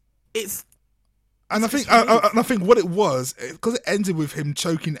it's. And I think what it was, because it ended with him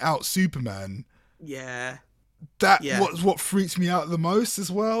choking out Superman. Yeah. That was what freaked me out the most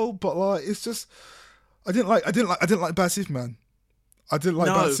as well. But like, it's just. I didn't like Bad Superman. I didn't like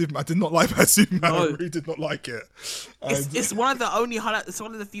Bad Superman. I did not like Bad Superman. I really did not like it. It's one of the only highlights. It's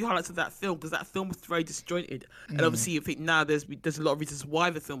one of the few highlights of that film because that film was very disjointed. And obviously, you think now there's a lot of reasons why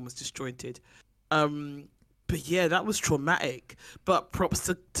the film was disjointed. But yeah, that was traumatic. But props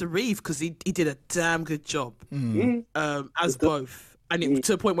to Reeve because he did a damn good job as both, and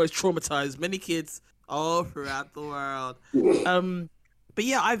to the point where it's traumatized many kids all throughout the world. But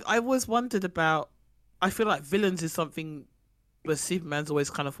yeah, I always wondered about. I feel like villains is something where Superman's always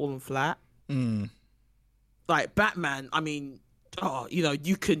kind of fallen flat. Like Batman, I mean,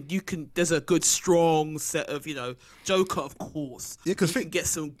 you can. There's a good strong set of Joker, of course. Yeah, because you can get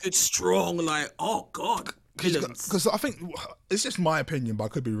some good strong oh god villains. Because I think it's just my opinion, but I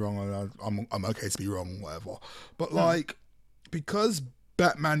could be wrong. I'm okay to be wrong, whatever. But like, because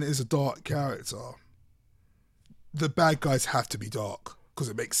Batman is a dark character, the bad guys have to be dark. Because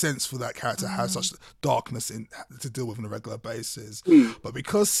it makes sense for that character to have such darkness to deal with on a regular basis. But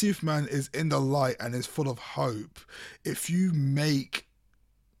because Superman is in the light and is full of hope, if you make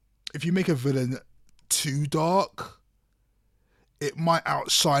a villain too dark, it might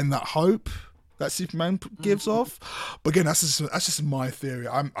outshine that hope that Superman gives off. But again, that's just my theory.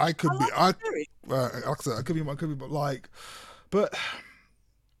 I could be, but like, but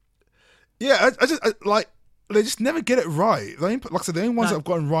yeah, they just never get it right. Like I said, the only ones that have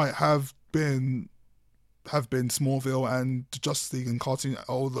gotten right have been Smallville and Justice League and cartoon.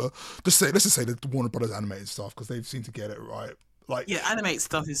 Let's just say the Warner Brothers animated stuff because they've seemed to get it right. Like animated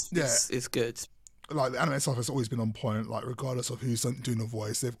stuff is good. Like the animated stuff has always been on point. Like regardless of who's doing the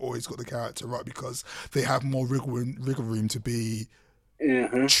voice, they've always got the character right because they have more wiggle room to be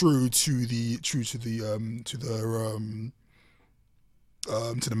true to the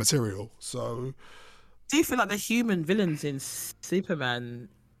material. So. Do you feel like the human villains in Superman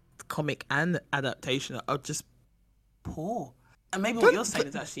comic and adaptation are just poor? And maybe what you're saying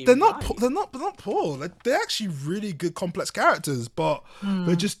is actually they're not poor. They're actually really good complex characters, but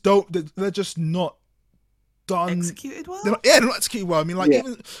they just don't. They're just not done executed well. They're not executed well. I mean, like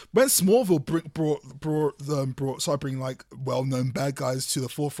even when Smallville started bringing like well-known bad guys to the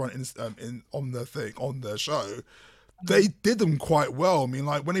forefront on the show. They did them quite well. I mean,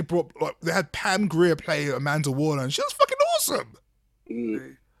 like when they had Pam Grier play Amanda Waller, and she was fucking awesome.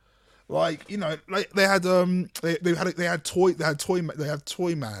 Like like they had Toy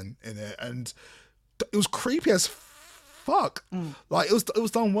Man in it, and it was creepy as fuck. Like it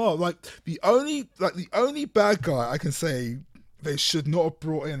was done well. Like the only bad guy I can say they should not have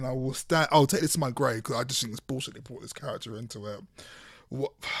brought in. I'll take this to my grave because I just think it's bullshit they brought this character into it.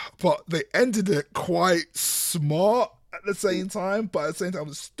 But they ended it quite smart at the same time, but at the same time it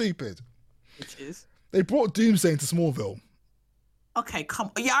was stupid. Which is? They brought Doomsday into Smallville. Okay, come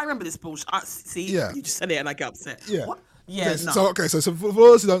on. Yeah, I remember this bullshit. You just said it and I get upset. Yeah. What? Yeah, no. So for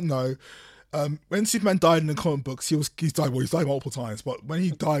those who don't know, when Superman died in the comic books, he's died multiple times, but when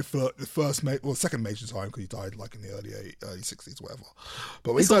he died for the second major time, because he died like in the early 60s, whatever.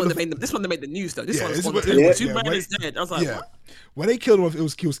 But when this one they made the news though. This one's Superman is dead. I was like, what? When they killed him,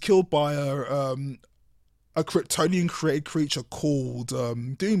 he was killed by a Kryptonian created creature called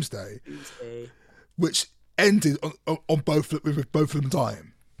Doomsday, which ended on both of them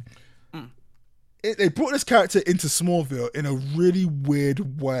dying. they brought this character into Smallville in a really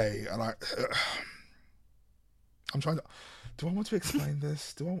weird way, and I'm trying to. Do I want to explain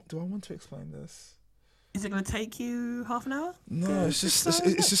this? Do I want to explain this? Is it going to take you half an hour? No, it's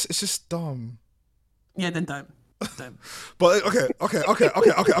just dumb. Yeah, then don't. But okay.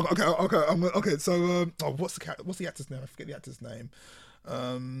 So, what's the actor's name? I forget the actor's name.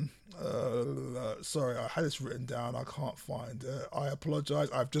 Sorry, I had this written down. I can't find it. I apologize.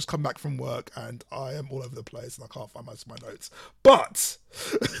 I've just come back from work and I am all over the place and I can't find most of my notes. But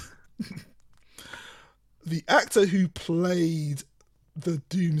the actor who played the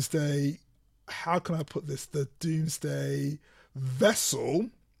Doomsday, how can I put this? The Doomsday Vessel.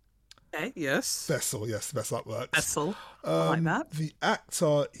 Okay, yes. Vessel, that works. Vessel. I like that. The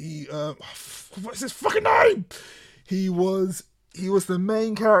actor, what's his fucking name? He was the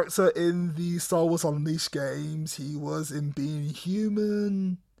main character in the Star Wars Unleashed games. He was in Being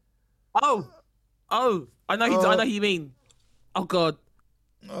Human. Oh, I know who you mean. Oh God.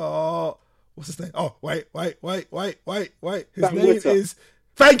 What's his name? Oh, wait. His Sam name Witwer. is.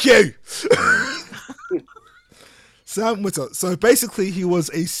 Thank you. Sam Witwer. So basically, he was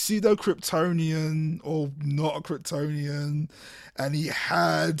a pseudo Kryptonian or not a Kryptonian, and he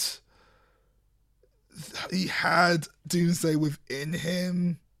had Doomsday within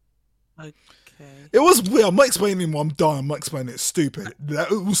him. Okay. It was weird. I'm not explaining what I'm done. I'm not explaining it. It's stupid.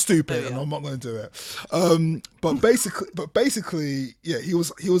 It was stupid, and I'm not going to do it. But basically, yeah, he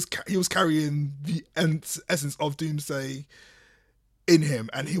was carrying the essence of Doomsday in him,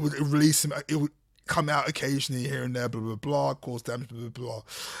 and he would release him. It would come out occasionally here and there, blah blah blah, cause damage, blah blah blah.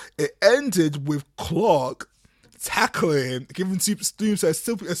 It ended with Clark tackling, giving Doomsday a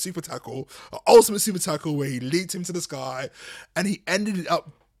super tackle, an ultimate super tackle where he leaped him to the sky, and he ended up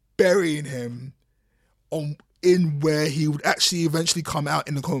burying him in where he would actually eventually come out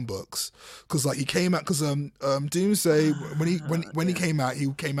in the comic books, because like he came out because Doomsday when he came out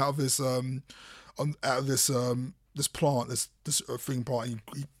of this this plant, this thing part.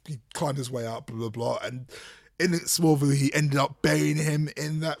 He climbed his way out, blah blah blah, and in Smallville he ended up burying him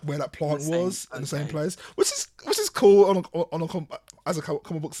in that where that plant was in the same place, which is cool as a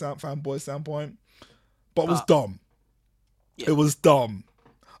comic book fanboy standpoint, but it was dumb. Yeah. It was dumb.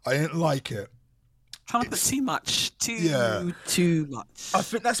 I didn't like it. Trying to put too much. Too much. I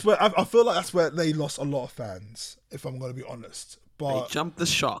think that's where I feel like that's where they lost a lot of fans, if I'm going to be honest. But they jumped the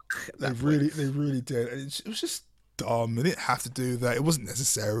shark. They really did. And it was just dumb. They didn't have to do that. It wasn't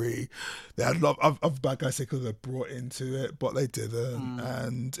necessary. They had a lot of bad guys they could have brought into it, but they didn't,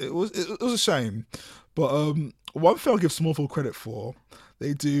 and it was a shame. But one thing I'll give Smallville credit for,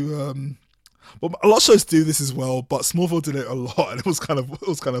 they do. Well, a lot of shows do this as well, but Smallville did it a lot, and it was kind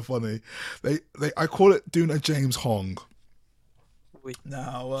of funny. I call it doing a James Hong.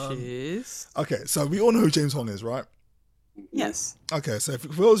 Now, okay, so we all know who James Hong is, right? Yes. Okay, so for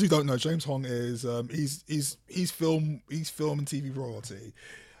those who don't know, James Hong is he's film and TV royalty.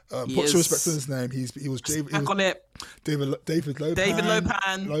 Put your respect to his name. He was David Lopan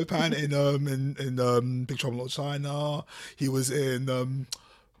in Big Trouble in Little China. He was in Kung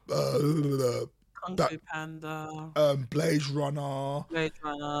Fu Panda. Blade Runner.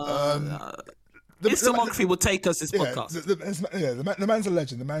 His filmography will take us this podcast. The man's a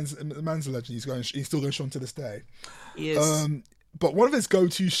legend. The man's a legend. He's still going strong to this day. He is. But one of his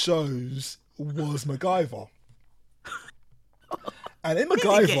go-to shows was MacGyver. And in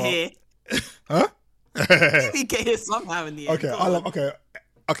MacGyver, huh? We get here somehow in the end. Okay.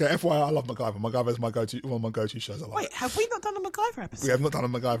 FYI, I love MacGyver. MacGyver is one of my go-to shows. I like. Wait, have we not done a MacGyver episode? We have not done a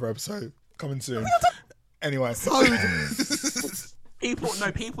MacGyver episode. Coming soon. Anyway,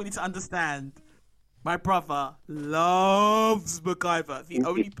 people need to understand. My brother loves MacGyver. The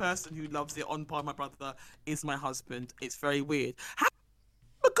only person who loves it on par my brother is my husband. It's very weird. How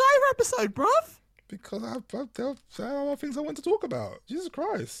MacGyver episode, bruv? Because I have things I want to talk about. Jesus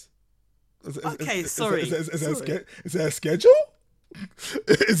Christ. Sorry. Is there a schedule?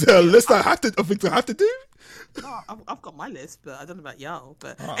 Is there a list of things I have to do? No, I've got my list, but I don't know about y'all.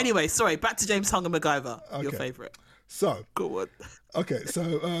 But anyway, sorry. Back to James Hong and MacGyver. Your favorite. So go on. Okay,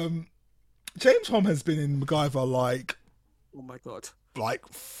 so James Hong has been in MacGyver like, oh my god, like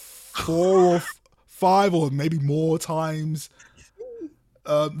 4 or 5 or maybe more times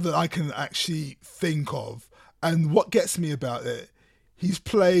that I can actually think of. And what gets me about it, he's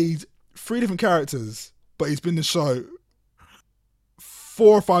played 3 different characters, but he's been in the show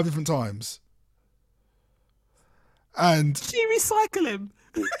 4 or 5 different times. And did you recycle him?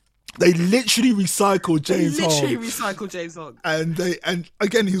 They literally recycled James Hong. And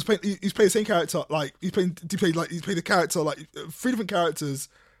again he's playing the same character, like he played a character like 3 different characters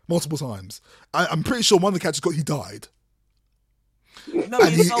multiple times. I'm pretty sure one of the characters he died. No, And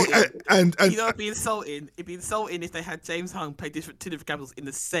it's he- insulting. and- You know, it'd be insulting. It'd be insulting if they had James Hung play two different characters in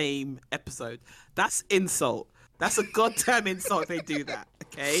the same episode. That's insult. That's a goddamn insult if they do that.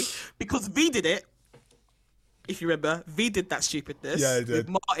 Okay, because V did it. If you remember, V did that stupidness Yeah, he did. with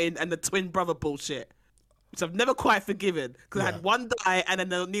Martin and the twin brother bullshit, which I've never quite forgiven because I Yeah. had one die and then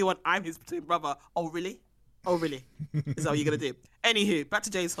the new one. I'm his twin brother. Oh really? Oh really? Is that what you're gonna do? Anywho, back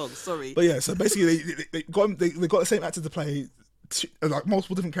to James Hung. Sorry. But yeah, so basically they got the same actor to play like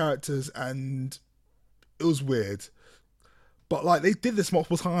multiple different characters, and it was weird. But like they did this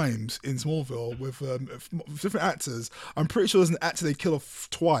multiple times in Smallville with different actors. I'm pretty sure there's an actor they kill off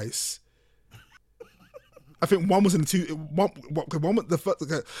twice. I think one was in the first.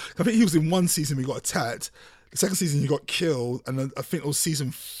 I think he was in one season. We got attacked. The second season he got killed, and then I think it was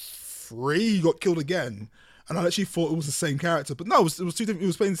season 3 he got killed again. And I actually thought it was the same character, but no, it was two different. He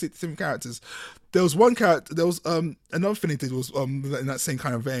was playing different characters. There was one character. There was another thing he did was in that same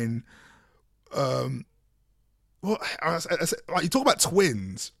kind of vein. Well, like you talk about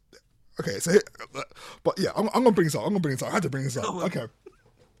twins. Okay, so but yeah, I'm gonna bring this up. I had to bring this up. Okay.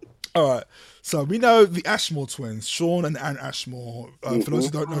 All right. So we know the Ashmore twins, Sean and Anne Ashmore. For those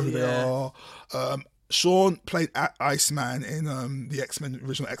who don't know who they are, Sean played Iceman in the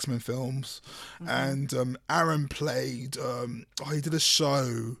original X-Men films, and Aaron played. He did a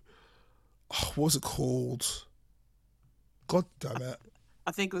show. What was it called? God damn it!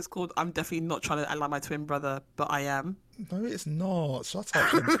 I think it was called I'm Definitely Not Trying to Act Like My Twin Brother, But I Am. No, it's not. Shut up,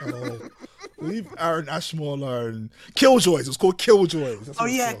 Chantal. Leave Aaron Ashmore alone. Killjoys. It was called Killjoys. That's Oh what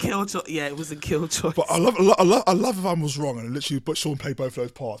it's yeah, called. Killjoy. Yeah, it was in Killjoy. But I love if I was wrong and literally put Sean played both of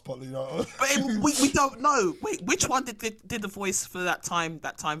those parts. But you know, But we don't know. Wait, which one did the voice for that time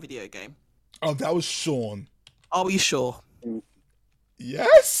video game? oh, that was Sean. Are we sure?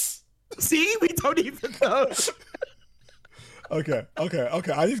 Yes. See, we don't even know. Okay. I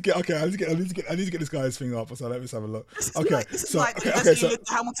need to get this guy's thing up. So let me just have a look. Okay. This is So like the okay. Leslie So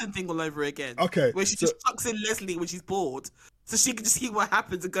Hamilton thing all over again. Okay, where she so- just tucks in Leslie when she's bored, so she can just see what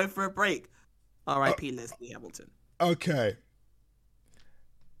happens and go for a break. R.I.P. Leslie Hamilton. okay.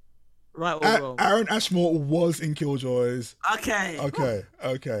 Right or wrong? Aaron Ashmore was in Killjoys. Okay.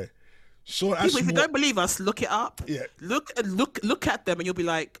 Okay. Sean People, if you Ashmore. don't believe us, look it up. Yeah. Look at them, and you'll be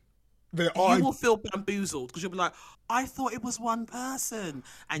like, They are. you will feel bamboozled because you'll be like, I thought it was one person,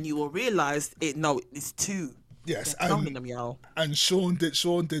 and you will realize it's two. Yes, They're cloning them, y'all. and Sean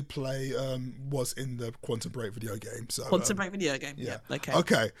did play was in the Quantum Break video game. So Quantum Break video game. yeah. Okay.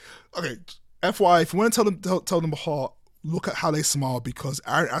 Okay. FYI, if you want to tell them apart, look at how they smile because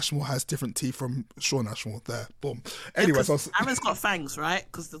Aaron Ashmore has different teeth from Sean Ashmore. There, boom. Anyway, so Aaron's got fangs, right?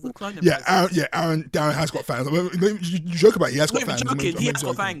 Because the cloning. Aaron has got fangs. You joke about it, he has got I'm not fangs. even joking. He I'm has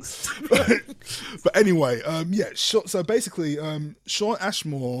got joking. fangs. But anyway, so basically, Sean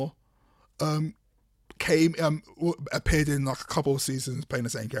Ashmore appeared in like a couple of seasons playing the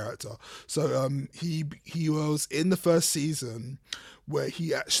same character. So he was in the first season where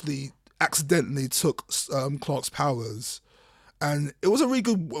he actually accidentally took Clark's powers, and it was a really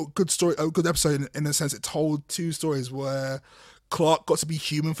good story, a good episode in a sense. It told two stories where Clark got to be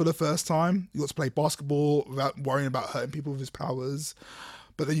human for the first time. He got to play basketball without worrying about hurting people with his powers,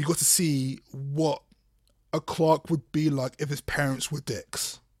 but then you got to see what a Clark would be like if his parents were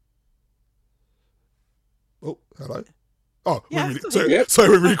dicks. Oh, hello. Oh, Yeah, really, still here. sorry,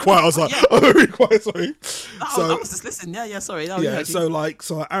 we're really quiet. I was like, Yeah. oh, really quiet. Sorry. I was just listening. Yeah, sorry. No, Yeah, yeah,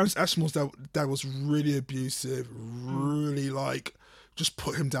 so Aaron Ashmore's dad was really abusive, really like just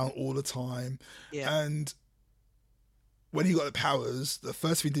put him down all the time. Yeah. And when he got the powers, the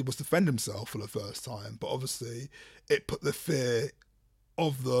first thing he did was defend himself for the first time. But obviously, it put the fear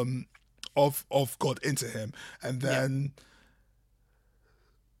of them, of God into him, and then,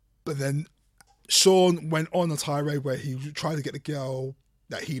 but then Sean went on a tirade where he tried to get the girl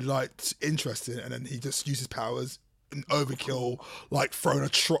that he liked interested in, and then he just used his powers in overkill, like throwing a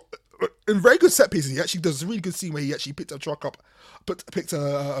truck. In very good set pieces, he actually does a really good scene where he actually picked a truck up, picked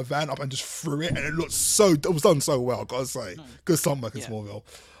a van up and just threw it, and it was done so well, gotta say. Good stunt work in Smallville.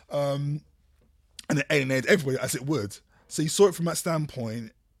 And it alienated everybody as it would. So you saw it from that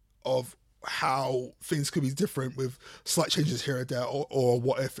standpoint of how things could be different with slight changes here and there, or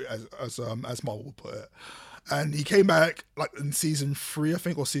what if, as Marvel would put it. And he came back like in season 3, I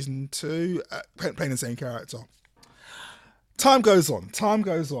think, or season 2, playing the same character. Time goes on.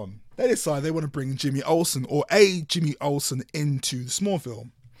 They decide they want to bring Jimmy Olsen, or a Jimmy Olsen, into the Smallville.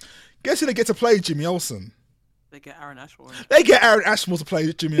 Guess who they get to play Jimmy Olsen? They get Aaron Ashmore. They get Aaron Ashmore to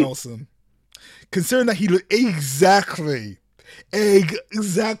play Jimmy Olsen. Considering that he looked exactly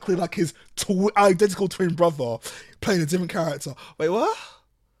exactly like his identical twin brother playing a different character. Wait, what?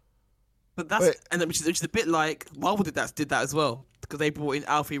 But that's Wait. and which is a bit like Marvel did that as well because they brought in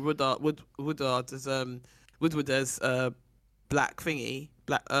Alfie Woodard as Woodward as black thingy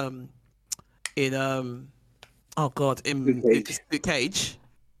in oh god in Luke Cage,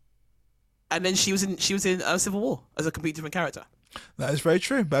 and then she was in Civil War as a completely different character. That is very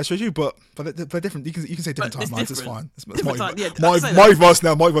true. That's very true. But they're different. You can say different But it's timelines. It's different. fine. It's Different time, yeah, multiverse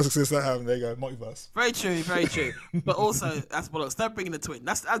now. Multiverse exists. There you go. Multiverse. Very true. But also that's bollocks. Don't bring in the twin.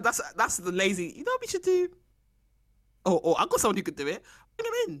 That's the lazy. You know what we should do? Or I've got someone who could do it. Bring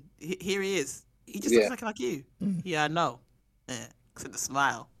him in. Here he is. He just looks like you. Yeah, I know. Except the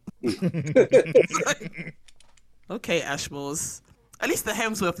smile. Okay, Ashmores. At least the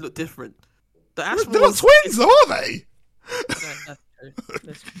Hemsworth look different. The Ashmores. They're not twins, are they?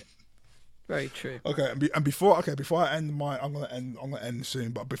 That's true. Very true. Okay, and before I end I'm gonna end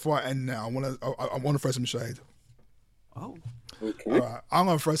soon. But before I end now, I wanna throw some shade. Oh. Okay. All right, I'm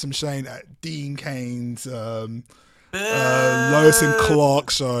gonna throw some shade at Dean Kane's Lois and Clark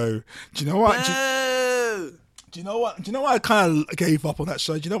show. Do you know what? Do you know what I kind of gave up on that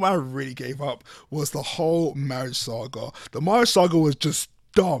show? Do you know what I really gave up? Was the whole marriage saga. The marriage saga was just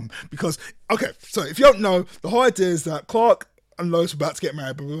dumb because, okay, so if you don't know, the whole idea is that Clark and Lois were about to get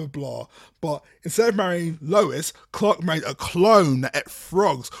married, blah, blah, blah. But instead of marrying Lois, Clark married a clone that ate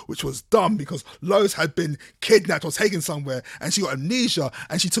frogs, which was dumb because Lois had been kidnapped or taken somewhere and she got amnesia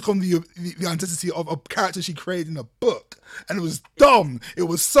and she took on the identity of a character she created in a book. And it was dumb. It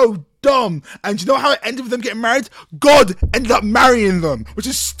was so dumb. And you know how it ended with them getting married? God ended up marrying them, which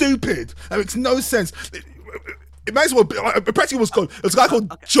is stupid. That makes no sense. It might as well be, practically was called. It was a guy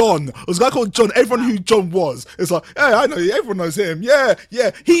called John. It was a guy called John. Everyone who John was. It's like, yeah, I know. Everyone knows him. Yeah.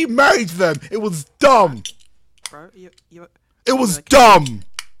 He married them. It was dumb. Bro, it was dumb.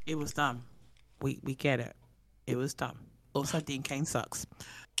 It was dumb. We get it. It was dumb. Also, Dean Cain sucks.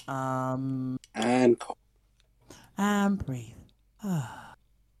 And breathe.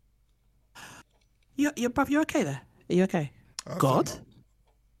 You're okay there? Are you okay? God?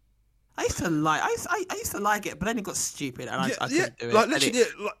 I used to like. I used to like it, but then it got stupid, and I couldn't do it. Like literally,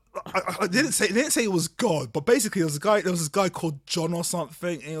 I didn't say it was God, but basically there was this guy called John or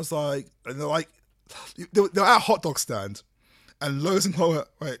something, and he was like, and they were at a hot dog stand, and Lois and Chloe went,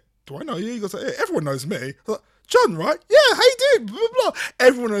 wait, do I know you? He goes, hey, everyone knows me. I was like, John, right? Yeah, how you doing? Blah, blah, blah.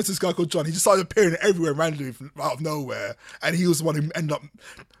 Everyone knows this guy called John. He just started appearing everywhere randomly out of nowhere, and he was the one who ended up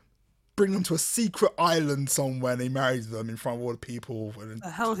bring them to a secret island somewhere and he married them in front of all the people. The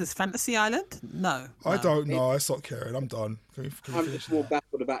hell is this, Fantasy Island? No. I don't know. I stopped caring. I'm done. I'm just more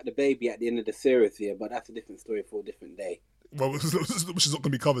baffled about the baby at the end of the series here, but that's a different story for a different day. Well, which is not going to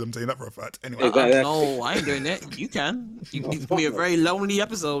be covered, I'm telling you that for a fact. Anyway. No, I ain't doing it. You can. It's going to be a very lonely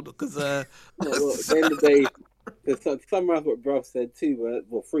episode because... Well, at the end of the day, to summarize what Bro said, 3 words,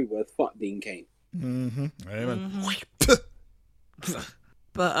 fuck Dean Cain. Mm-hmm. Amen. Mm-hmm.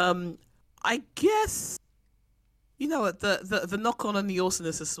 But I guess you know what the knock on and the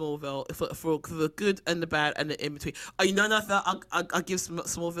awesomeness of Smallville for the good and the bad and the in between. Oh, you know nothing. I'll give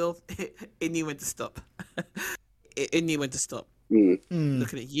Smallville. It knew when to stop. It knew when to stop.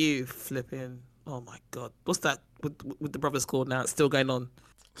 Looking at you flipping. Oh my god, what's that with the brothers called now? It's still going on.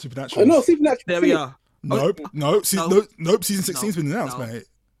 Supernatural. Oh no, Supernatural. There we are. Nope. Season 16's been announced, mate.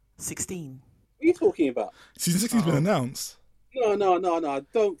 16. What are you talking about? Season 16's been announced. No,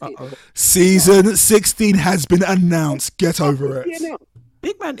 don't. Season 16 has been announced. Get over it.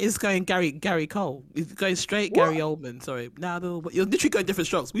 Big Man is going Gary Cole. He's going straight Gary Oldman. Sorry. Now you're literally going different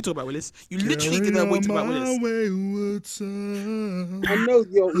strokes. We talk about Willis. You literally did a way to about Willis. I know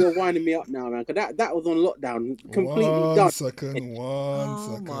you're winding me up now, man. Because that was on lockdown, completely done. One second.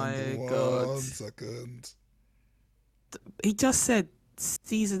 One second. He just said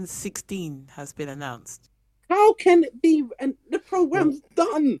season 16 has been announced. How can it be? And the program's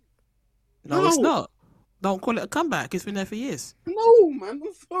done. No, it's not. Don't call it a comeback. It's been there for years. No, man.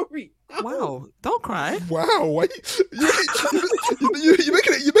 I'm sorry. No. Wow. Don't cry. Wow. Wait. You're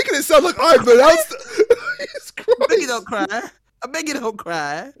making it sound like I've announced. I beg you don't cry. I beg you don't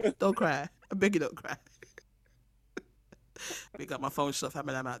cry. Don't cry. I beg you don't cry. We got my phone stuff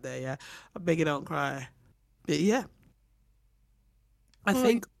having them out there, yeah. I beg you don't cry. But yeah. I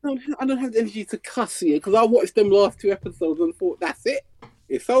think I don't have the energy to cuss here because I watched them last 2 episodes and thought that's it.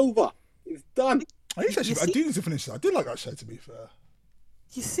 It's over. It's done. I do need to finish that. I did like that show, to be fair.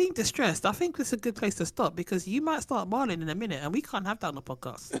 You seem distressed. I think it's a good place to stop because you might start marling in a minute and we can't have that on the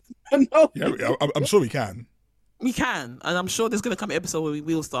podcast. No. Yeah, I'm sure we can. We can, and I'm sure there's going to come an episode where we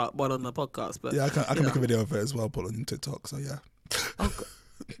will start one on the podcast. But Yeah, I can make a video of it as well, put it on TikTok. So yeah. Oh,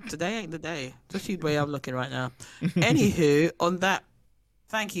 today ain't the day. Just the way I'm looking right now. Anywho, on that,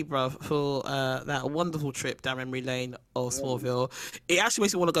 thank you, bruv, for that wonderful trip down memory lane of Smallville. It actually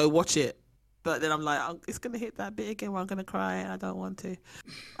makes me want to go watch it, but then I'm like, it's gonna hit that bit again where I'm gonna cry, and I don't want to.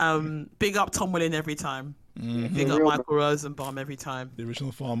 Big up Tom Welling every time. Big up Michael Rosenbaum every time. The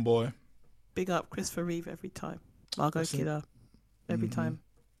original farm boy. Big up Christopher Reeve every time. Margot Kidder every time.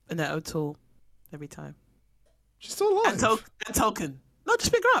 Annette O'Toole every time. She's still alive. And Tolkien. No,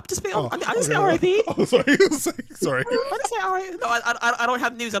 just pick her up. Just pick her up. I didn't say R.I.P. Oh, sorry. Sorry. I didn't say R.I.P. No, I don't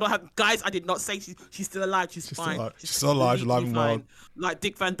have news. I don't have... Guys, I did not say she's still alive. She's fine. She's still alive. She's alive and well. Like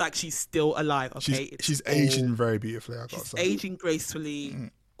Dick Van Dyke, she's still alive, okay? She's aging very beautifully, I gotta say. She's aging gracefully.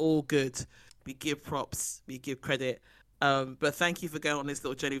 All good. We give props. We give credit. But thank you for going on this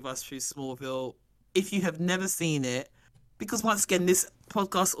little journey with us through Smallville. If you have never seen it, because once again, this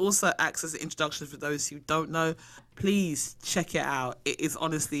podcast also acts as an introduction for those who don't know, please check it out. It is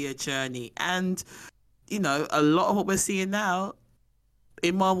honestly a journey. And, you know, a lot of what we're seeing now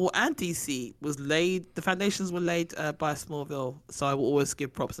in Marvel and DC the foundations were laid by Smallville. So I will always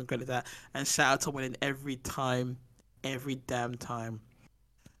give props and credit to that. And shout out to Winning every damn time.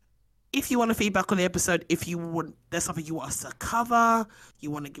 If you want to feedback on the episode, there's something you want us to cover, you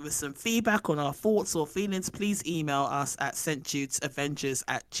want to give us some feedback on our thoughts or feelings, please email us at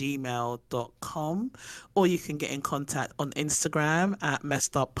stjudesavengers@gmail.com, or you can get in contact on Instagram at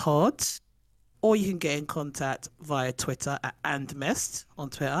messeduppod, or you can get in contact via Twitter at andmest on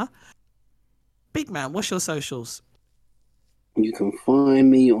Twitter. Big man, what's your socials? You can find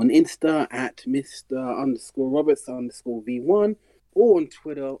me on Insta at Mr_Roberts_V1. or on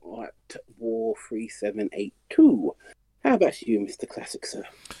Twitter at War3782. How about you, Mr. Classic, sir?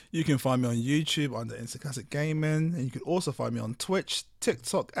 You can find me on YouTube under Instant Classic Gaming, and you can also find me on Twitch,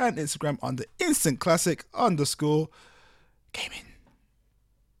 TikTok, and Instagram under InstantClassic_Gaming.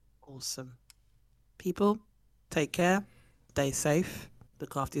 Awesome. People, take care, stay safe,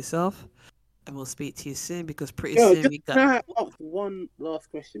 look after yourself, and we'll speak to you soon, because pretty soon we got... Can I ask one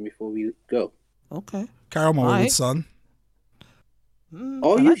last question before we go? Okay. Carol, my old son.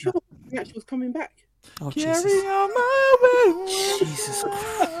 Are you sure she was coming back? Oh, Jesus. Jesus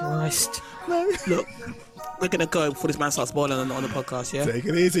Christ. Look, we're going to go before this man starts boiling on the podcast, yeah? Take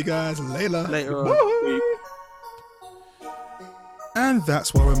it easy, guys. Later on. Bye. And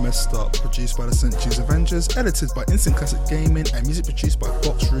that's why we're messed up. Produced by the St. Jude's Avengers, edited by Instant Classic Gaming, and music produced by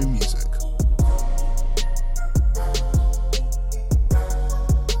Boxroom Music.